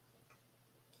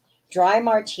 dry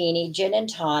martini, gin and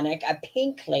tonic, a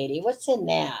pink lady. What's in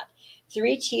that?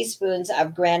 3 teaspoons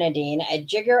of grenadine, a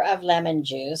jigger of lemon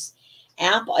juice,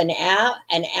 an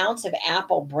ounce of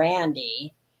apple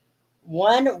brandy,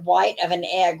 1 white of an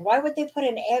egg. Why would they put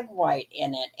an egg white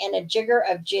in it? And a jigger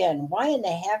of gin. Why in the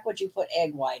heck would you put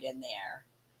egg white in there?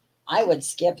 I would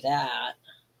skip that.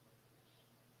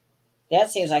 That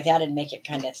seems like that'd make it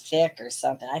kind of thick or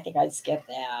something. I think I'd skip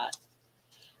that.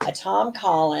 A Tom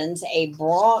Collins, a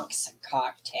Bronx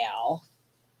cocktail.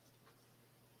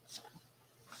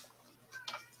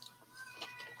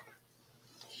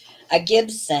 a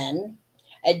Gibson,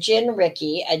 a Gin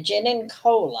Ricky, a Gin and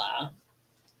Cola,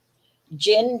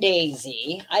 Gin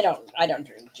Daisy. I don't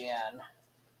drink gin.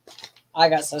 I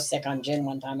got so sick on gin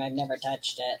one time I've never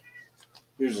touched it.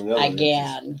 Here's another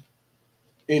again.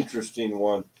 Interesting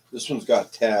one. This one's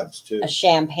got tabs too. A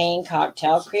champagne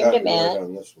cocktail, cream de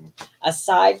mint, a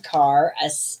sidecar, a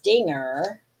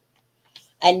stinger,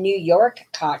 a New York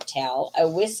cocktail, a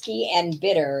whiskey and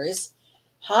bitters,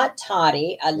 hot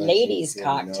toddy, a ladies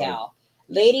cocktail.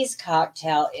 Ladies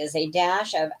cocktail is a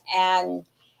dash of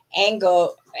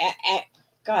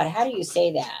God, how do you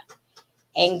say that?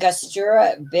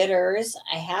 Angostura bitters,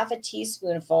 a half a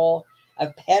teaspoonful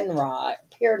of Pernod.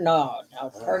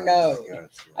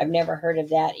 I've never heard of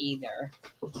that either.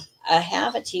 A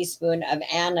half a teaspoon of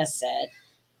anisette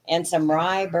and some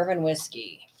rye bourbon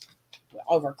whiskey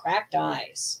over cracked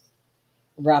ice.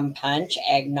 Rum punch,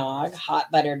 eggnog,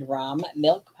 hot buttered rum,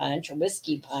 milk punch,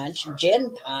 whiskey punch,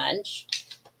 gin punch,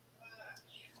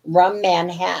 rum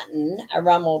Manhattan, a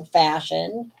rum old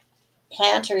fashioned,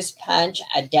 planter's punch,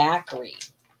 a daiquiri.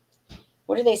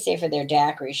 What do they say for their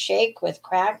daiquiri? Shake with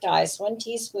cracked ice, 1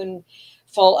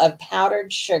 teaspoonful of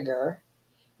powdered sugar,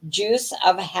 juice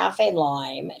of half a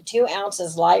lime, 2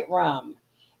 ounces light rum,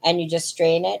 and you just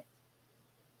strain it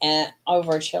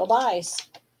over chilled ice.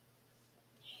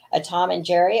 A Tom and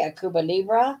Jerry, a Cuba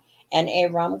Libre, and a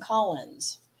Rum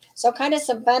Collins. So kind of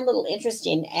some fun little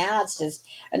interesting ads.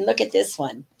 And look at this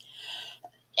one.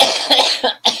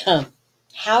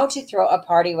 How to throw a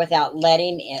party without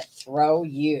letting it throw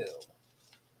you.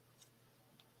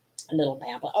 A little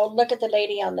pamphlet. Oh, look at the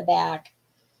lady on the back.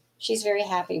 She's very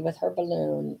happy with her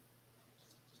balloon.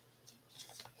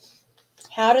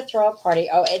 How to throw a party.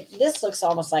 Oh, this looks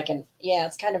almost like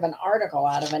it's kind of an article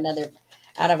out of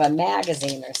a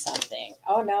magazine or something.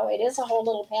 Oh no, it is a whole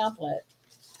little pamphlet.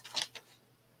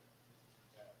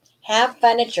 Have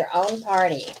fun at your own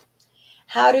party.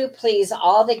 How to please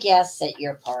all the guests at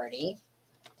your party.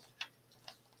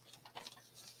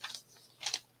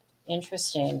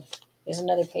 Interesting. There's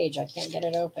another page. I can't get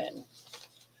it open.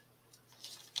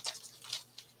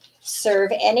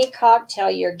 Serve any cocktail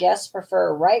your guests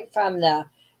prefer right from the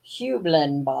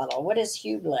Hublin bottle. What is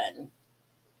Hublin?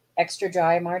 Extra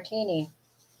dry martini.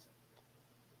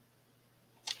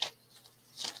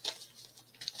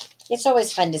 It's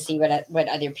always fun to see what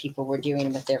other people were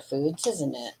doing with their foods,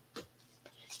 isn't it?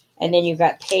 And then you've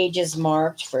got pages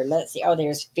marked for, let's see. Oh,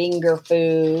 there's finger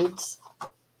foods.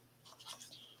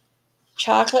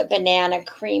 Chocolate banana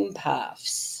cream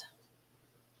puffs.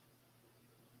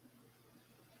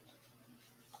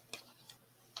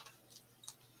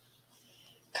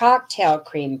 Cocktail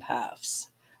cream puffs.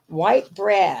 White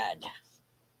bread.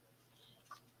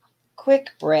 Quick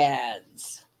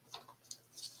breads.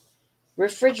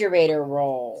 Refrigerator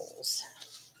rolls.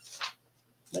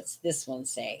 What's this one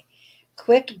say?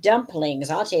 Quick dumplings.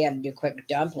 I'll tell you how to do quick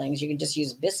dumplings. You can just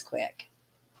use Bisquick.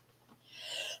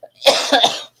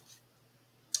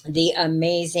 The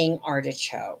amazing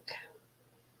artichoke.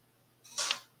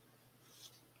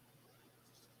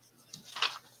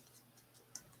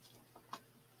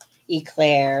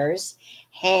 Eclairs.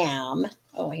 Ham.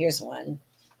 Oh, here's one.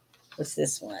 What's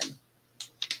this one?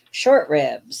 Short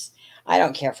ribs. I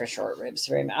don't care for short ribs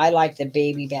very much. I like the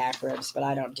baby back ribs, but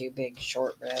I don't do big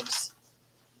short ribs.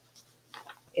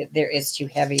 It's too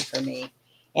heavy for me.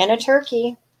 And a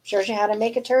turkey. Shows you how to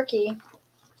make a turkey.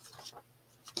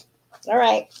 All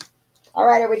right. All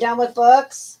right. Are we done with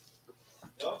books?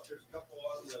 No, there's a couple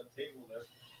on the table there.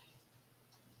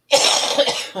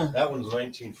 That one's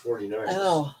 1949.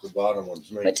 Oh. The bottom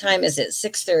one's 1949. What time is it?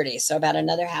 6:30. So about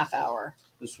another half hour.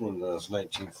 This one is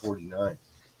 1949.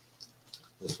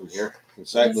 This one here.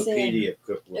 Encyclopedia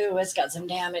equivalent. Ooh, it's got some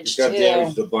damage It's got too.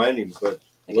 damage to the binding, but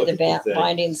Look at the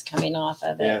bindings coming off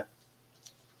of it. Yeah.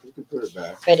 You can put it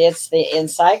back. But it's the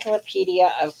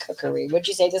Encyclopedia of Cookery. Would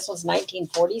you say this was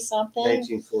 1940 something?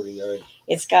 1949.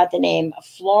 It's got the name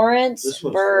Florence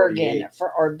Bergen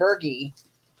or Bergie.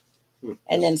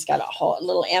 And then it's got a whole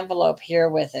little envelope here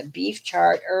with a beef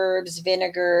chart, herbs,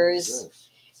 vinegars,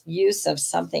 use of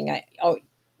something.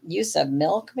 Use of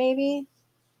milk maybe?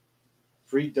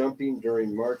 Free dumping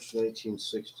during March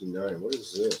 1969. What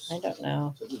is this? I don't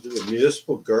know. Something to do with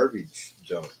municipal garbage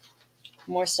dump.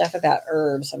 More stuff about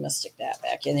herbs. I'm going to stick that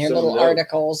back in there. Little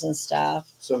articles and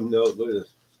stuff. Some note. Look at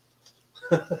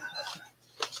this.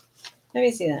 Let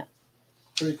me see that.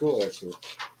 Pretty cool, actually.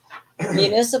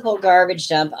 Municipal garbage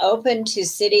dump open to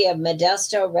City of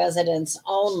Modesto residents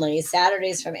only.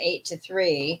 Saturdays from 8 to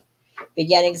 3.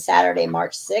 Beginning Saturday,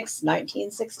 March 6,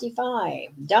 1965.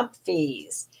 Dump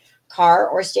fees. Car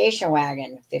or station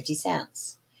wagon, 50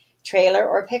 cents. Trailer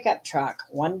or pickup truck,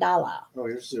 $1. Oh,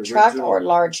 here's the Truck original. or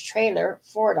large trailer,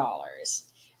 $4.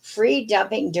 Free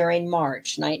dumping during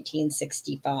March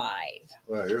 1965.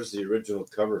 Wow, here's the original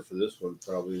cover for this one,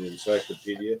 probably the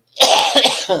encyclopedia.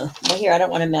 Well, here, I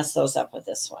don't want to mess those up with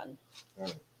this one. All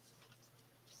right.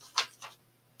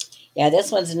 Yeah,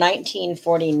 this one's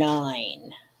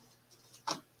 1949.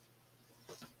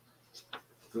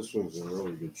 This one's in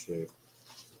really good shape.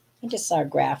 I just saw a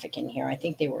graphic in here. I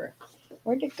think they were,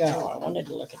 where'd it go? I wanted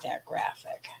to look at that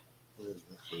graphic. Where's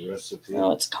the recipe?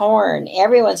 Oh, it's corn.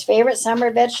 Everyone's favorite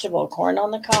summer vegetable, corn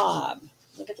on the cob.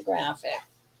 Look at the graphic.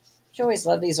 You always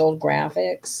love these old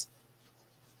graphics.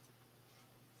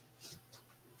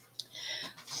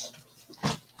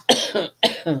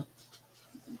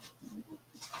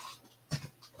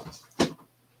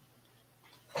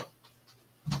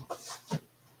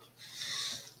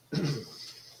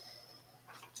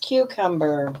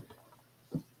 Cucumber.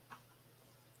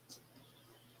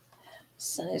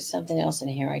 So there's something else in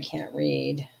here I can't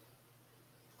read.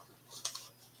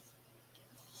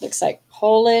 Looks like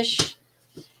Polish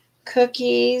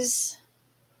cookies,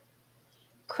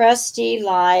 crusty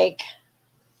like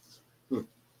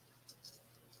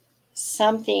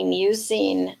something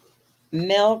using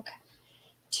milk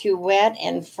to wet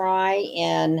and fry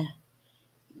in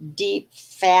deep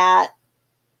fat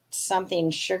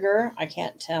something sugar. I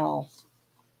can't tell.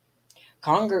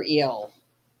 Conger eel.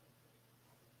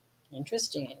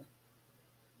 Interesting.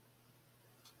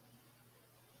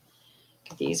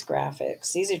 Look at these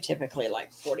graphics. These are typically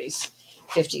like 40s,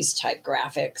 50s type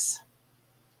graphics.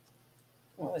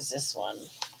 What was this one?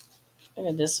 Look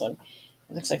at this one.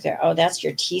 It looks like they're, oh, that's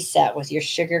your tea set with your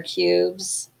sugar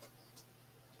cubes.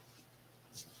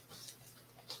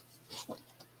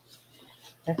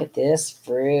 Look at this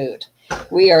fruit.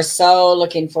 We are so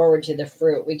looking forward to the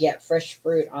fruit. We get fresh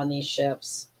fruit on these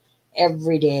ships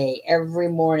every day, every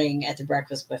morning at the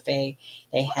breakfast buffet.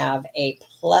 They have a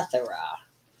plethora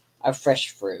of fresh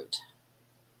fruit.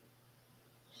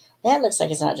 That looks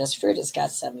like it's not just fruit. It's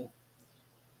got some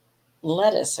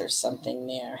lettuce or something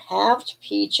there. Halved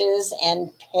peaches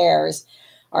and pears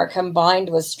are combined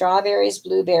with strawberries,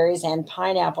 blueberries, and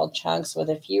pineapple chunks with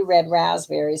a few red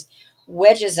raspberries.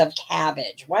 Wedges of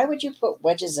cabbage. Why would you put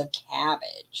wedges of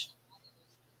cabbage?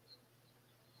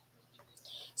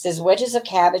 It says wedges of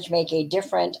cabbage make a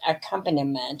different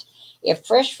accompaniment. If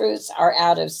fresh fruits are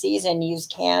out of season, use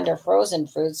canned or frozen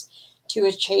fruits to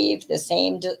achieve the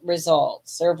same result.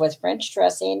 Serve with French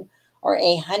dressing or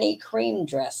a honey cream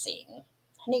dressing.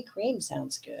 Honey cream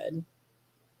sounds good.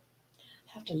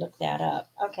 I have to look that up.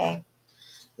 Okay.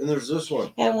 And there's this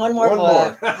one. And one more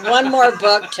book. One more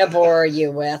book to bore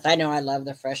you with. I know I love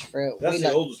the fresh fruit. That's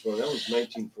the oldest one. That was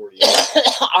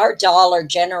 1948. Our Dollar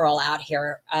General out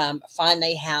here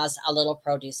finally has a little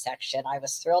produce section. I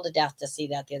was thrilled to death to see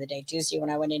that the other day. Tuesday,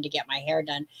 when I went in to get my hair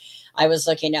done, I was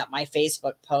looking at my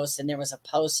Facebook post, and there was a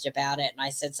post about it. And I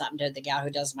said something to the gal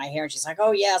who does my hair, and she's like,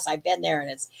 "Oh yes, I've been there,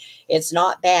 and it's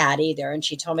not bad either." And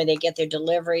she told me they get their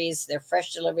deliveries, their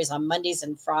fresh deliveries on Mondays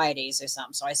and Fridays or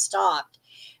something. So I stopped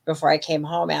before I came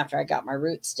home after I got my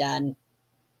roots done.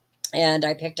 And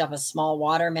I picked up a small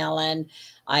watermelon.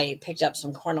 I picked up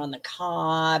some corn on the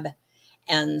cob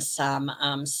and some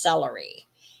celery.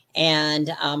 And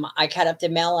I cut up the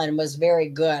melon. It was very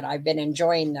good. I've been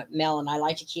enjoying the melon. I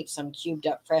like to keep some cubed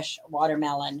up fresh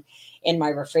watermelon in my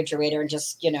refrigerator and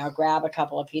just, grab a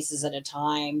couple of pieces at a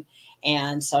time.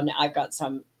 And so now I've got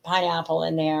some pineapple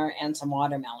in there and some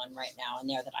watermelon right now in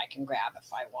there that I can grab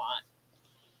if I want.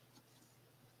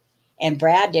 And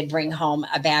Brad did bring home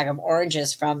a bag of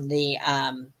oranges from the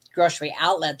grocery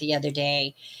outlet the other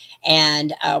day,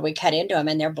 and we cut into them,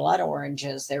 and they're blood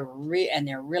oranges. They're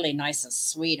really nice and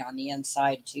sweet on the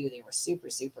inside too. They were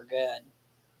super, super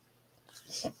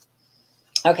good.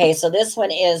 Okay, so this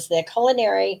one is the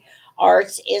Culinary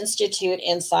Arts Institute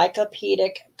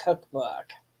Encyclopedic Cookbook.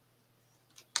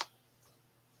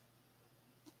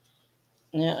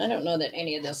 Yeah, I don't know that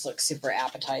any of this looks super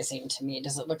appetizing to me.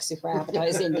 Does it look super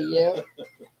appetizing to you?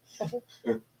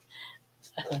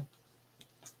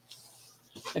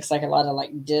 Looks like a lot of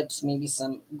like dips, maybe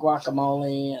some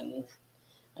guacamole, and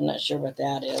I'm not sure what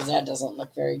that is. That doesn't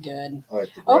look very good. Oh,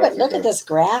 but look at this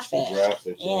graphic.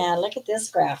 Yeah, look at this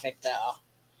graphic though.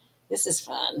 This is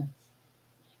fun.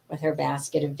 With her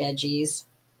basket of veggies.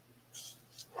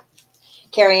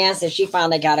 Carrie Ann says she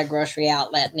finally got a grocery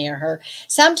outlet near her.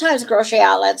 Sometimes grocery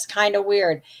outlets kind of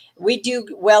weird. We do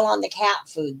well on the cat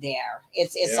food there.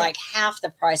 It's like half the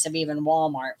price of even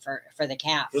Walmart for the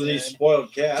cat food. For these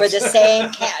spoiled cats. For the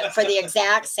same cat, for the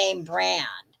exact same brand.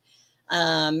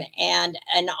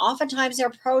 And oftentimes their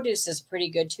produce is pretty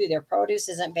good too. Their produce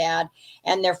isn't bad,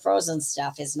 and their frozen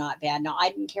stuff is not bad. No, I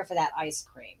didn't care for that ice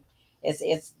cream.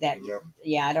 It's that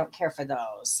yeah, I don't care for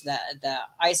those. The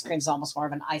ice cream's almost more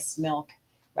of an ice milk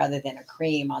rather than a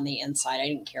cream on the inside. I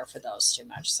didn't care for those too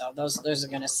much. So those are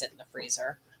going to sit in the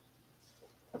freezer.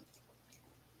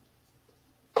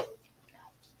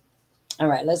 All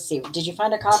right, let's see. Did you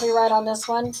find a copyright on this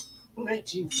one?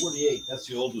 1948. That's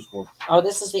the oldest one. Oh,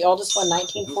 this is the oldest one,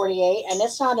 1948, and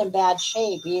it's not in bad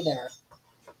shape either.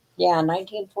 Yeah,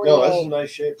 1948. No, that's a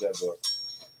nice shape, that book.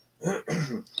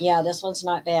 Yeah, this one's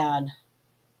not bad.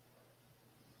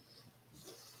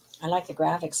 I like the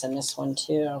graphics in this one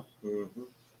too. Mm-hmm.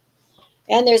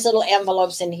 And there's little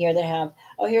envelopes in here that have,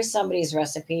 oh, here's somebody's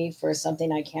recipe for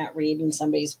something I can't read in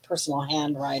somebody's personal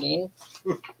handwriting.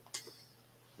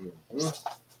 Mm-hmm.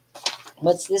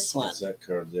 What's this one? What's that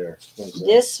card there?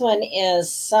 This one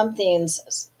is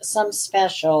some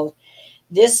special.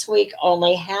 This week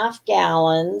only half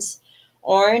gallons,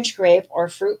 orange, grape, or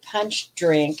fruit punch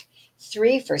drink,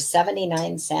 3 for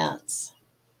 79 cents.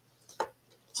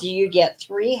 So you get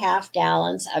 3 half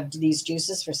gallons of these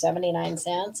juices for 79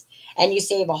 cents, and you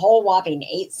save a whole whopping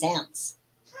 8 cents.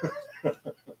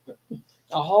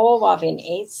 A whole whopping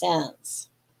 8 cents.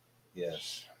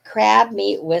 Yes. Crab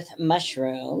meat with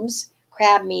mushrooms,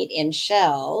 crab meat in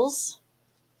shells,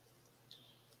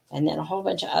 and then a whole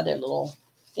bunch of other little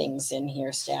things in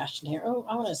here, stashed in here. Oh,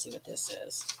 I want to see what this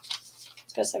is.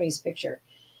 Let's go to somebody's picture.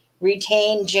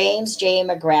 Retain James J.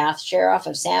 McGrath, Sheriff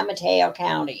of San Mateo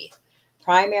County.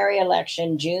 Primary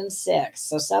election, June 6th.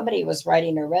 So somebody was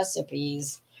writing their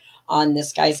recipes on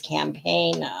this guy's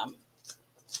campaign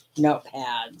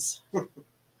notepads.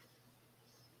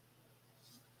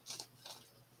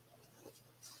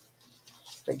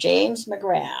 For James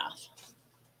McGrath.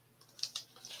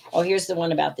 Oh, here's the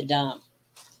one about the dump.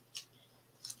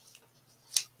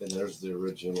 And there's the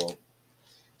original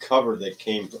cover that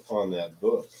came on that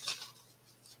book.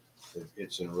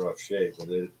 It's in rough shape, but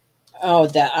they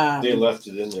left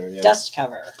it in there. Yeah. Dust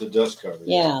cover. The dust cover.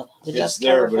 Yeah, the dust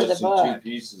there, cover but for the it's in book. 2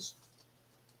 pieces.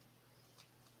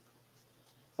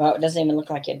 Well, it doesn't even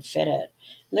look like it'd fit it.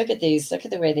 Look at these. Look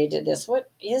at the way they did this. What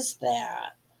is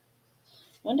that?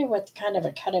 Wonder what kind of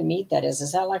a cut of meat that is.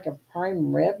 Is that like a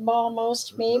prime rib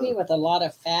almost, maybe, with a lot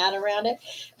of fat around it?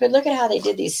 But look at how they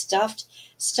did these stuffed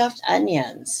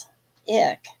onions.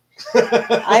 Ick.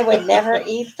 I would never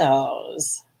eat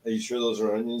those. Are you sure those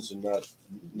are onions and not?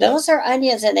 Those are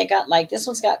onions, and they got like, this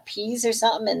one's got peas or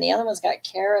something, and the other one's got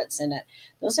carrots in it.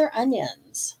 Those are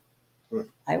onions.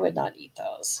 I would not eat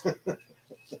those.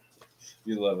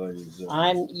 You love onions.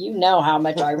 You know how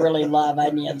much I really love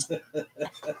onions.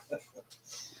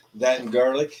 That and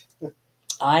garlic.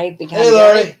 I become hey,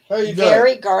 Lori. How you doing?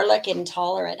 Very garlic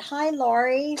intolerant. Hi,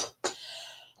 Lori.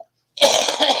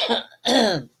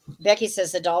 Becky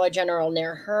says the Dollar General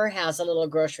near her has a little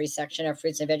grocery section of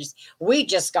fruits and veggies. We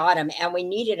just got them, and we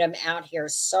needed them out here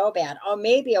so bad. Oh,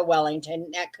 maybe a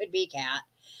Wellington. That could be Cat.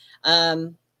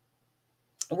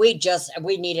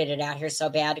 We needed it out here so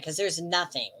bad because there's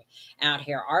nothing out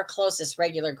here. Our closest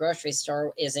regular grocery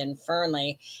store is in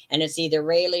Fernley, and it's either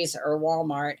Rayleigh's or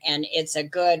Walmart, and it's a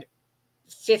good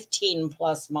 15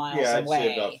 plus miles away. I'd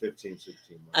say about 15,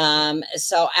 16 miles.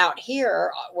 So out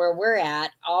here where we're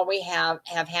at, all we have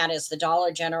had is the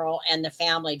Dollar General and the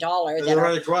Family Dollar that are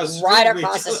right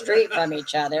across the street from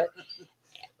each other.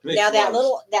 Now that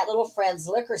little Friend's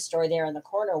liquor store there in the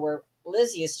corner where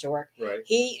Liz used to work, right.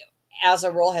 He, as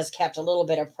a rule, has kept a little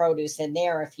bit of produce in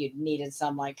there if you needed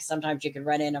some. Like sometimes you could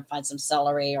run in and find some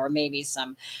celery or maybe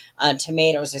some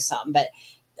tomatoes or something. But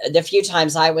the few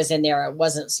times I was in there, it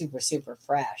wasn't super, super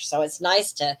fresh. So it's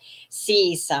nice to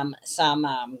see some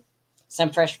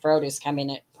fresh produce coming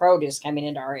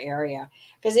into our area.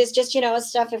 Because it's just, it's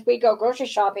stuff, if we go grocery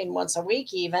shopping once a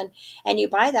week even, and you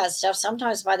buy that stuff,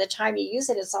 sometimes by the time you use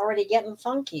it, it's already getting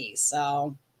funky.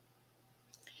 So,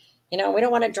 we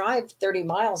don't want to drive 30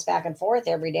 miles back and forth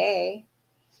every day.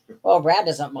 Well, Brad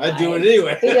doesn't mind. I do it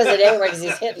anyway. He does it anyway because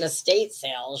he's hitting estate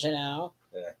sales, Yeah.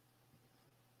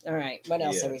 All right. What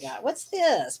else have we got? What's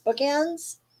this?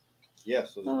 Bookends?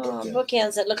 Yes.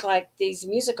 Bookends that look like these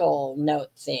musical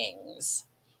note things.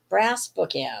 Brass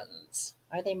bookends.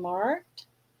 Are they marked?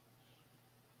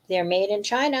 They're made in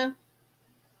China.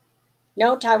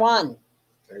 No, Taiwan.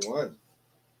 Taiwan.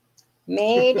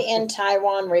 Made in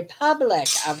Taiwan, Republic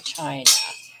of China.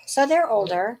 So they're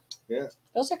older. Yeah.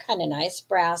 Those are kind of nice.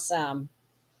 Brass.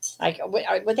 Like,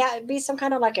 would that be some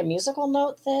kind of like a musical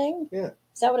note thing? Yeah.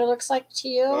 Is that what it looks like to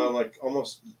you? Like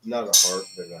almost not a harp,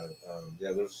 but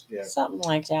there's something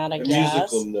like that. I guess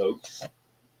musical note.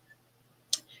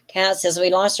 Kat says, we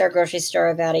lost our grocery store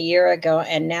about a year ago,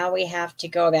 and now we have to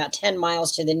go about 10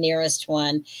 miles to the nearest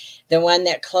one. The one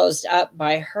that closed up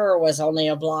by her was only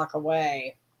a block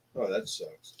away. Oh, that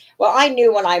sucks. Well, I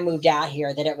knew when I moved out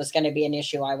here that it was going to be an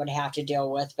issue I would have to deal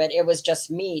with, but it was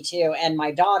just me too. And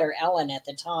my daughter, Ellen, at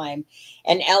the time,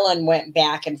 and Ellen went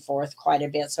back and forth quite a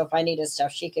bit. So if I needed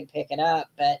stuff, she could pick it up.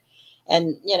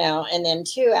 And then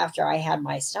too, after I had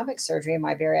my stomach surgery,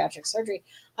 my bariatric surgery,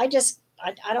 I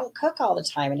don't cook all the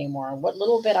time anymore. What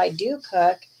little bit I do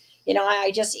cook,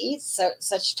 I just eat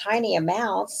such tiny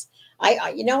amounts.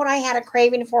 You know what I had a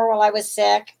craving for while I was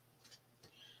sick?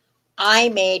 I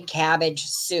made cabbage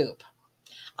soup.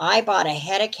 I bought a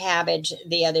head of cabbage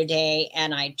the other day,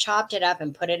 and I chopped it up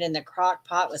and put it in the crock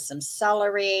pot with some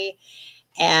celery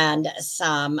and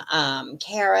some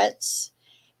carrots.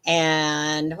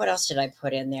 And what else did I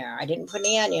put in there? I didn't put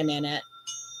any onion in it.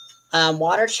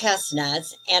 Water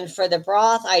chestnuts. And for the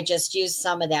broth, I just used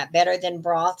some of that Better Than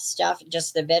broth stuff,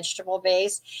 just the vegetable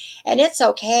base. And it's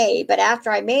okay. But after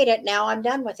I made it, now I'm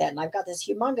done with it. And I've got this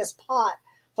humongous pot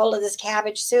full of this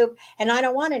cabbage soup, and I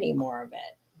don't want any more of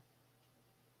it.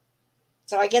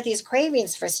 So I get these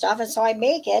cravings for stuff, and so I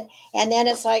make it, and then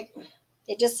it's like,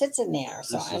 it just sits in there.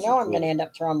 So I know I'm going to end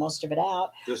up throwing most of it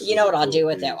out. You know what I'll do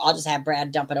with it? I'll just have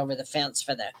Brad dump it over the fence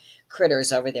for the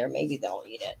critters over there. Maybe they'll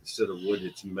eat it. Instead of wood,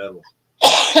 it's metal.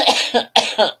 I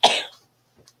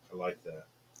like that.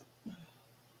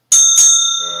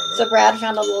 So Brad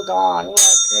found a little gong. Look.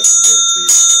 That's a great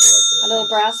piece. I like that. A little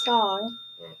brass gong.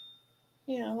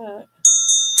 Yeah, look.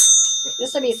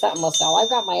 This will be something we'll sell. I've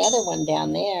got my other one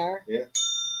down there. Yeah.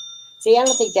 See, I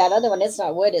don't think that other one, it's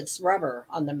not wood, it's rubber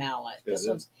on the mallet. This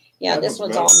one's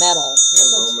all metal.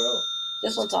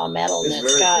 This one's all metal, and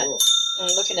it's got, cool. I'm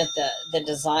looking at the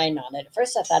design on it. At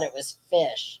first I thought it was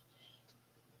fish.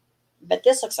 But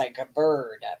this looks like a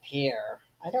bird up here.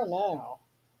 I don't know.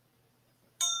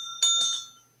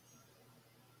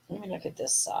 Let me look at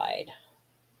this side.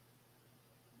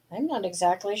 I'm not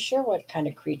exactly sure what kind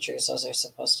of creatures those are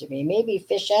supposed to be. Maybe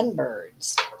fish and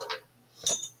birds.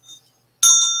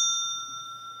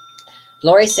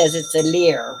 Lori says it's a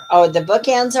leer. Oh, the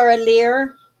bookends are a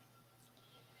leer?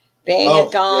 Bang a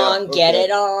gong, yeah, okay. Get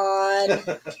it on.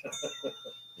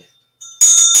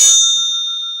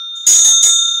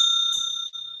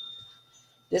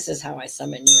 This is how I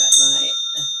summon you at night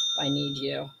if I need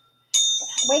you.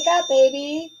 Wake up,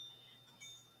 baby.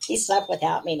 He slept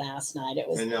without me last night. It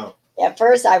was. I know. At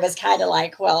first, I was kind of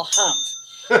like, well, hump.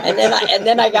 And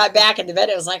then I got back in the bed.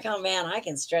 It was like, oh man, I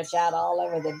can stretch out all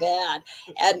over the bed.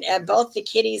 And both the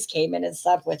kitties came in and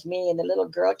slept with me. And the little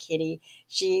girl kitty,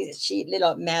 she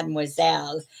little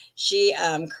Mademoiselle, she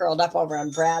curled up over on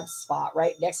Brad's spot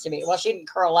right next to me. Well, she didn't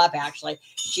curl up actually.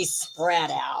 She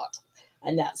spread out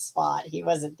on that spot. He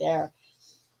wasn't there.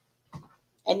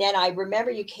 And then I remember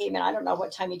you came in. I don't know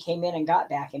what time you came in and got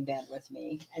back in bed with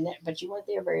me. But you weren't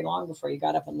there very long before you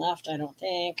got up and left, I don't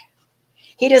think.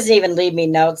 He doesn't even leave me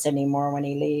notes anymore when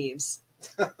he leaves.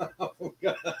 Oh,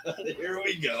 God. Here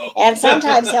we go. And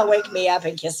sometimes he'll wake me up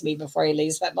and kiss me before he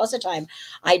leaves. But most of the time,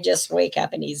 I just wake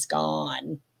up and he's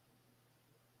gone.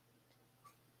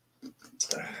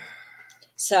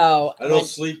 So I don't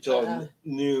sleep till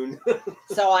noon.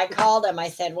 So I called him. I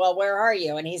said, well, where are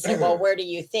you? And he said, well, where do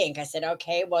you think? I said,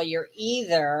 okay, well, you're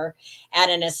either at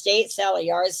an estate sale, a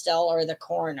yard sale, or the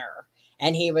corner.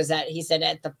 And he said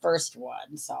at the first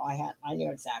one. So I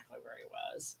knew exactly where he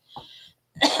was.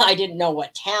 I didn't know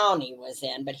what town he was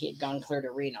in, but he had gone clear to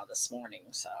Reno this morning.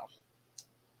 So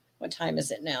what time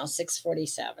is it now?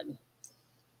 6:47.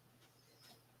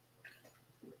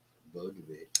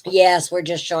 Yes, we're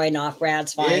just showing off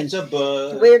Brad's finds. It's a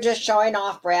bug. We're just showing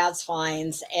off Brad's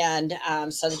finds, and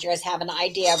so that you guys have an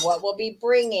idea of what we'll be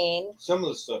bringing. Some of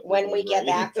the stuff when we get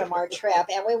back from our trip.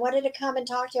 And we wanted to come and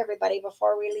talk to everybody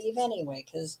before we leave anyway,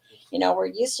 because we're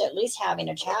used to at least having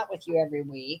a chat with you every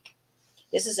week.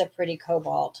 This is a pretty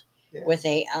cobalt with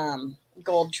a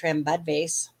gold trim bud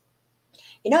vase.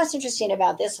 What's interesting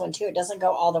about this one too? It doesn't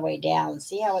go all the way down.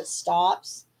 See how it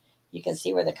stops? You can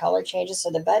see where the color changes.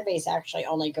 So the bud vase actually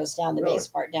only goes down the base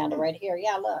part down to right here.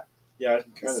 Yeah, look. Yeah, I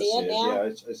can kind of see it now. Yeah,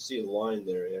 I see a line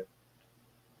there. Yeah.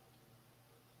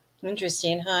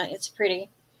 Interesting, huh? It's pretty.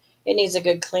 It needs a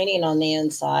good cleaning on the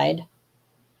inside,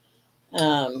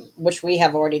 which we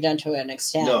have already done to an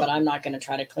extent. But I'm not going to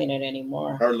try to clean it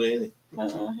anymore. Hardly any.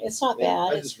 It's not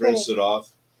bad. I just rinse it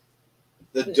off.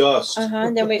 The dust.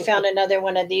 And then we found another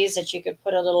one of these that you could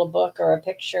put a little book or a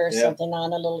picture or something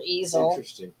on, a little easel.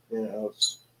 Interesting. Yeah.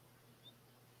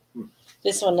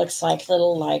 This one looks like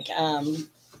little, kind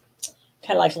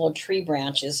of like little tree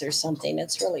branches or something.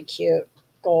 It's really cute.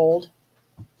 Gold.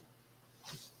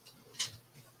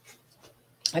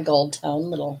 a gold tone,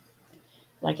 little,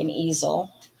 like an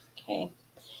easel. Okay.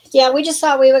 Yeah, we just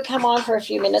thought we would come on for a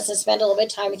few minutes and spend a little bit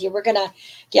of time with you. We're going to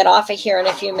get off of here in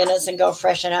a few minutes and go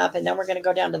freshen up, and then we're going to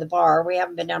go down to the bar. We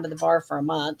haven't been down to the bar for a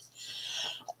month.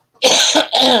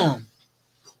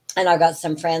 And I've got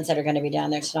some friends that are going to be down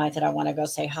there tonight that I want to go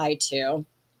say hi to.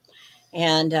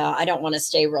 And I don't want to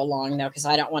stay real long, though, because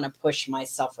I don't want to push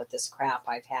myself with this crap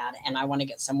I've had. And I want to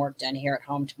get some work done here at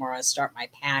home tomorrow and start my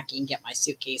packing, get my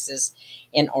suitcases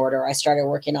in order. I started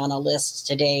working on a list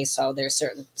today, so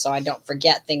so I don't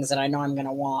forget things that I know I'm going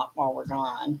to want while we're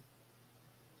gone.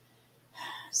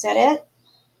 Is that it?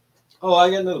 Oh, I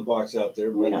got another box out there.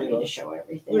 We don't need to show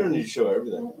everything. We don't need to show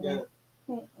everything. Yeah.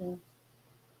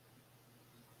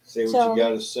 Say what you got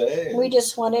to say. We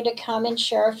just wanted to come and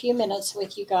share a few minutes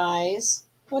with you guys.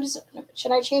 What is it?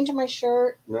 Should I change my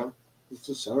shirt? No. It's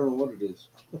just, I don't know what it is.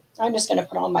 I'm just going to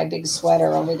put on my big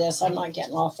sweater over this. I'm not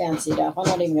getting all fancied up. I'm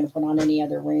not even going to put on any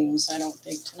other rings, I don't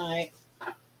think, tonight.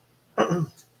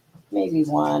 Maybe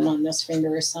one on this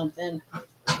finger or something.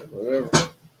 Whatever.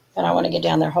 But I want to get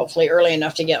down there hopefully early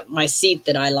enough to get my seat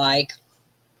that I like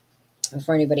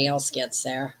before anybody else gets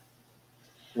there.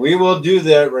 We will do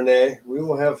that, Renee. We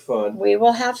will have fun. We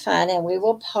will have fun, and we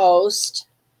will post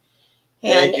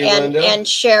and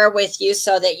share with you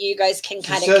so that you guys can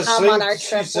kind of come on our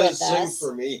trip with us. Sing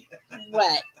for me.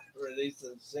 What? Renee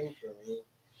said sing for me.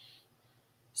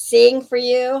 Sing for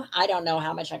you? I don't know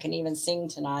how much I can even sing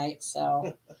tonight,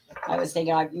 so I was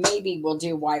thinking maybe we'll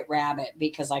do White Rabbit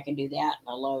because I can do that in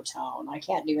a low tone. I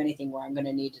can't do anything where I'm going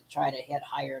to need to try to hit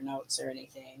higher notes or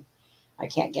anything. I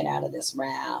can't get out of this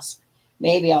rasp.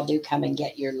 Maybe I'll do Come and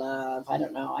Get Your Love. I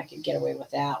don't know. I could get away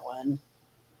with that one.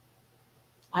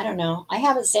 I don't know. I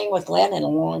haven't sang with Glenn in a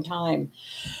long time.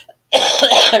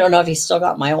 I don't know if he's still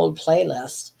got my old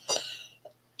playlist.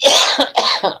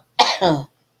 I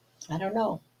don't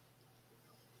know.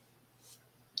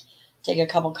 Take a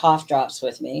couple cough drops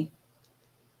with me.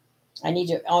 I need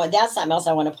to. Oh, that's something else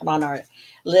I want to put on our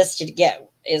list to get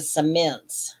is some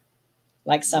mints.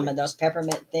 Like some of those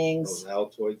peppermint things. Those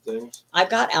Altoid things?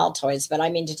 I've got Altoids, but I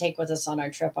mean to take with us on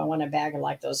our trip. I want a bag of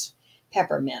like those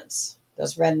peppermints.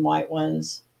 Those red and white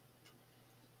ones.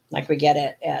 Like we get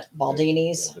at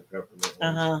Baldini's. Yeah, the peppermint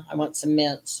ones. I want some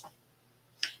mints.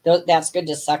 That's good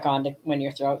to suck on when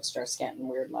your throat starts getting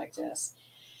weird like this.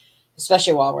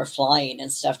 Especially while we're flying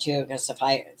and stuff too. Because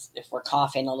if we're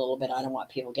coughing a little bit, I don't want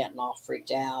people getting all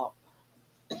freaked out.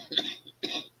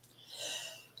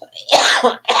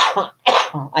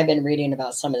 I've been reading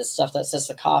about some of this stuff that says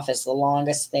the cough is the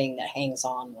longest thing that hangs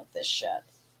on with this shit.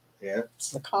 Yeah. It's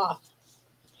the cough.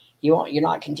 You're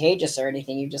not contagious or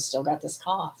anything. You just still got this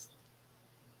cough.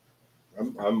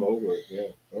 I'm over it. Yeah.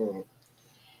 I don't know.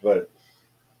 But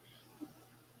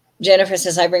Jennifer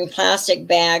says, I bring plastic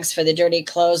bags for the dirty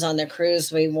clothes on the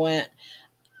cruise we went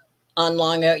on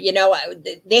long ago. You know,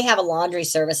 they have a laundry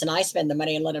service and I spend the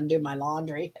money and let them do my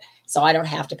laundry. So I don't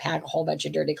have to pack a whole bunch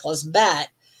of dirty clothes. But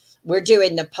we're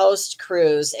doing the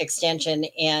post-cruise extension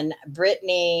in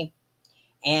Brittany,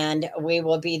 and we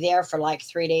will be there for like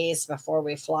 3 days before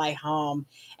we fly home.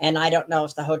 And I don't know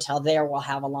if the hotel there will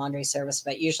have a laundry service,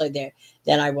 but usually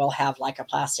then I will have like a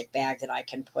plastic bag that I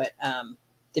can put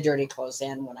the dirty clothes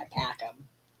in when I pack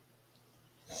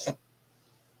them.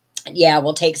 Yeah,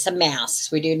 we'll take some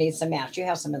masks. We do need some masks. You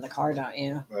have some in the car, don't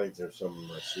you? I think there's some in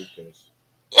my suitcase.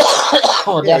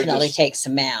 We'll definitely take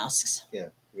some masks. Yeah,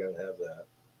 you gotta have that.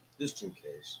 Just in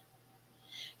case.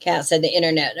 Kat said the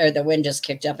internet or the wind just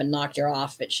kicked up and knocked her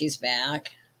off, but she's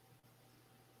back.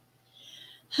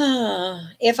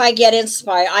 If I get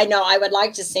inspired, I know I would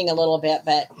like to sing a little bit,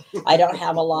 but I don't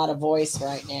have a lot of voice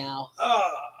right now.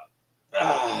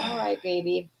 All right,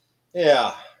 baby.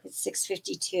 Yeah. It's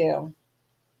 6:52.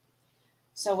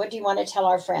 So what do you want to tell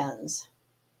our friends?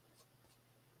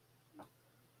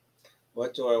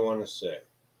 What do I want to say?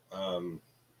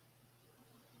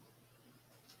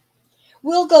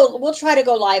 We'll try to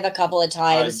go live a couple of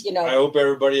times, I hope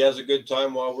everybody has a good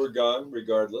time while we're gone,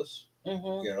 regardless.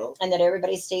 Mm-hmm. You know, and that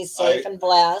everybody stays safe and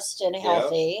blessed and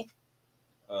healthy.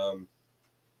 Yeah.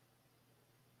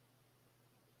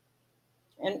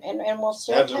 And we'll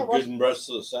see. Have a good rest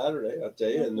of the Saturday, I'll tell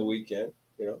you, and the weekend,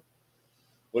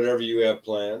 whatever you have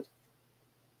planned.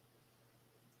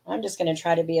 I'm just going to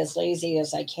try to be as lazy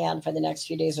as I can for the next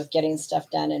few days with getting stuff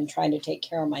done and trying to take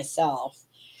care of myself.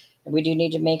 And we do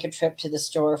need to make a trip to the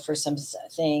store for some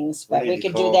things, but we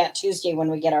could do that Tuesday when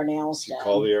we get our nails done.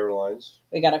 Call the airlines.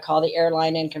 We got to call the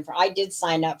airline and confirm. I did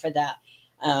sign up for that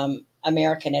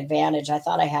American Advantage. I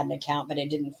thought I had an account, but it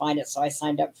didn't find it, so I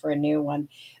signed up for a new one.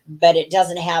 But it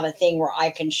doesn't have a thing where I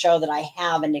can show that I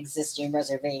have an existing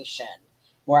reservation.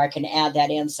 where I can add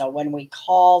that in. So when we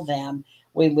call them,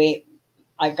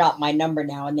 I've got my number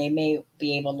now, and they may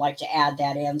be able to add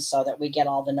that in so that we get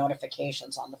all the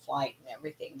notifications on the flight and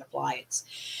everything, the flights.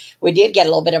 We did get a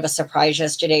little bit of a surprise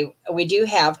yesterday. We do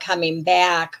have coming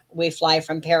back, we fly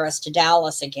from Paris to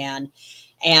Dallas again.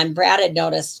 And Brad had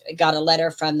got a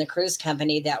letter from the cruise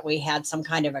company that we had some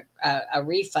kind of a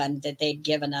refund that they'd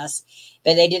given us,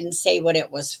 but they didn't say what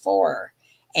it was for.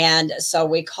 And so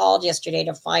we called yesterday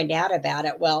to find out about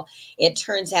it. Well, it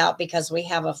turns out because we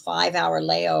have a 5-hour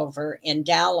layover in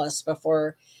Dallas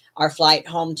before our flight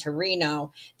home to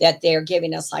Reno, that they're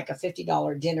giving us like a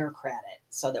 $50 dinner credit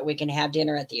so that we can have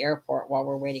dinner at the airport while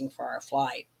we're waiting for our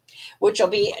flight, which will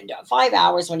be 5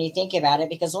 hours when you think about it,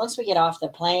 because once we get off the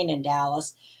plane in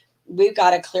Dallas, we've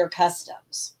got to clear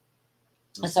customs.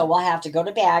 So we'll have to go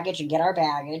to baggage and get our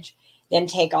baggage, then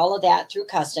take all of that through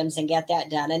customs and get that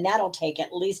done. And that'll take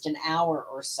at least an hour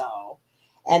or so,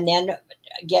 and then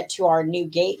get to our new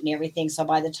gate and everything. So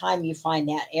by the time you find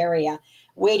that area,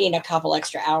 waiting a couple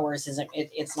extra hours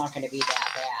it's not going to be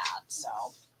that bad. So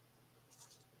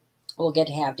we'll get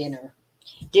to have dinner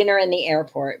in the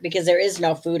airport, because there is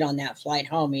no food on that flight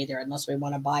home either, unless we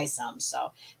want to buy some.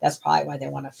 So that's probably why they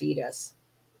want to feed us.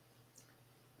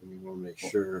 We want to make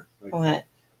sure. What?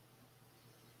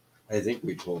 I think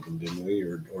we told them, didn't we?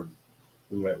 Or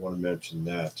we might want to mention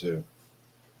that too.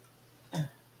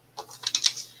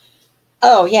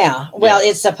 Oh, yeah. Well,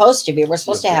 it's supposed to be. We're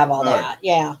supposed to have all that.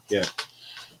 Yeah. Yeah.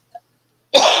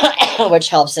 Which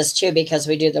helps us too, because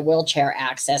we do the wheelchair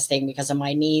access thing because of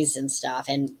my knees and stuff,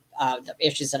 and the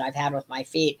issues that I've had with my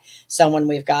feet. So when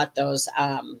we've got those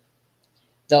long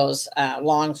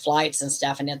flights and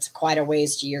stuff, and it's quite a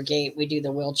ways to your gate, we do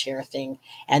the wheelchair thing,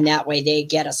 and that way they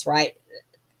get us right.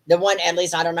 The one, at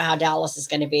least I don't know how Dallas is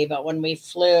going to be, but when we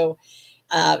flew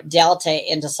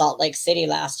Delta into Salt Lake City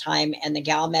last time, and the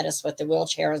gal met us with the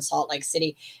wheelchair in Salt Lake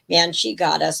City, man, she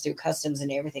got us through customs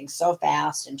and everything so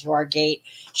fast and to our gate.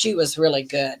 She was really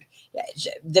good.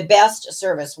 The best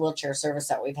wheelchair service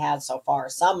that we've had so far.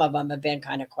 Some of them have been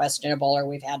kind of questionable, or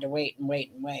we've had to wait and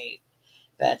wait and wait.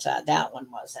 But that one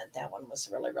wasn't. That one was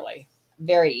really, really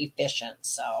very efficient.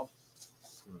 So,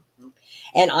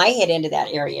 and I hit into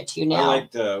that area too now. I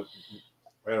don't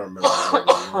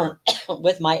remember.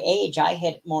 With my age, I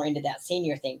hit more into that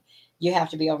senior thing. You have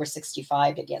to be over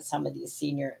 65 to get some of these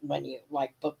senior, when you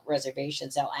book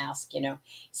reservations, they'll ask,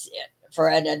 for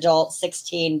an adult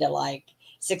 16 to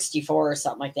 64 or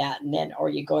something like that. And then, or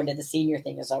you go into the senior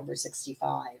thing is over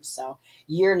 65. So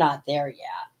you're not there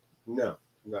yet. No,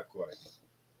 not quite.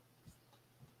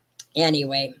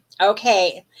 Anyway,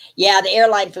 okay. Yeah, the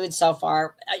airline food so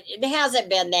far, it hasn't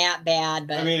been that bad,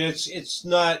 but I mean, it's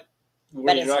not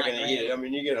where you're not going to eat it. I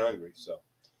mean, you get hungry, so.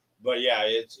 But yeah,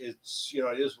 it's it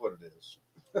is what it is.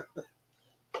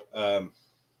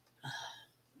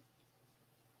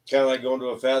 Kind of like going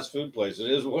to a fast food place.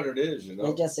 It is what it is,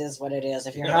 It just is what it is.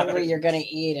 If you're hungry, you're going to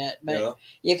eat it. But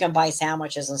you can buy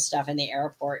sandwiches and stuff in the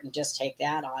airport and just take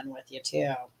that on with you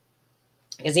too.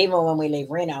 Because even when we leave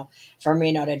Reno, from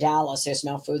Reno to Dallas, there's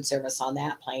no food service on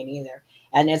that plane either.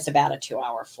 And it's about a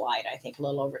 2-hour flight. I think a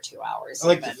little over 2 hours. I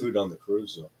like the food on the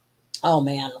cruise, though. Oh,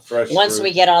 man. Fresh Once fruit.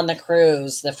 we get on the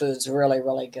cruise, the food's really,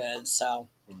 really good. So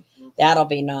that'll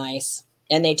be nice.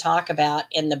 And they talk about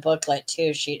in the booklet,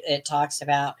 too, it talks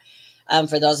about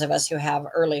for those of us who have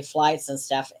early flights and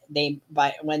stuff,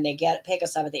 when they pick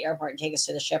us up at the airport and take us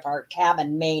to the ship, our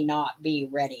cabin may not be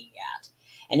ready yet.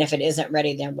 And if it isn't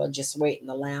ready, then we'll just wait in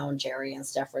the lounge area and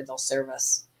stuff where they'll serve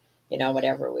us,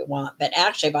 whatever we want. But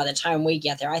actually, by the time we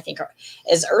get there, I think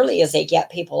as early as they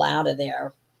get people out of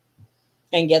there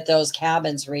and get those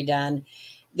cabins redone,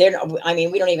 we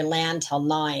don't even land till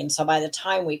 9. So by the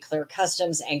time we clear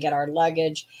customs and get our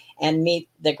luggage and meet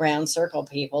the ground circle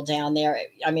people down there,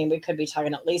 we could be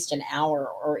talking at least an hour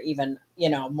or even,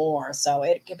 more. So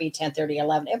it could be 10:30,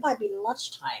 11. It might be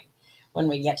lunchtime when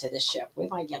we get to the ship. We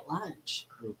might get lunch.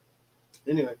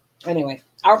 Anyway.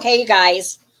 Okay, you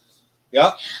guys.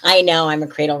 Yeah. I know I'm a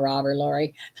cradle robber,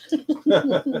 Lori.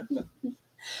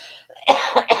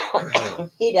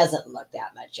 He doesn't look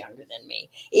that much younger than me.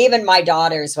 Even my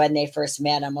daughters, when they first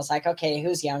met him, was like, okay,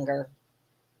 who's younger?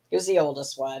 Who's the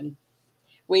oldest one?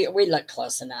 We look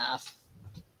close enough.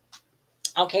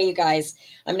 Okay, you guys,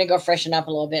 I'm going to go freshen up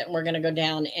a little bit, and we're going to go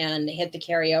down and hit the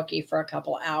karaoke for a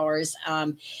couple hours.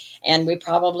 And we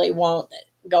probably won't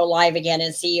go live again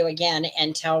and see you again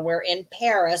until we're in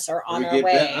Paris or on our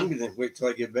way. I'm going to wait till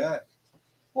I get back.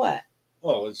 What?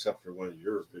 Well, except for one of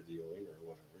your videoing or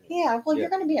whatever. Yeah, well, you're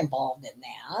going to be involved in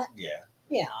that. Yeah.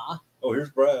 Yeah. Oh, here's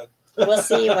Brad. We'll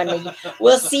see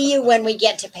you when we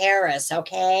get to Paris,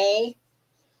 okay?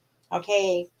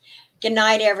 Okay. Good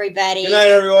night, everybody. Good night,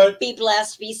 everyone. Be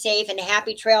blessed, be safe, and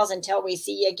happy trails until we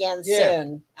see you again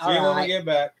soon. See you when we get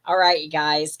back. All right, you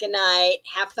guys. Good night.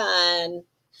 Have fun.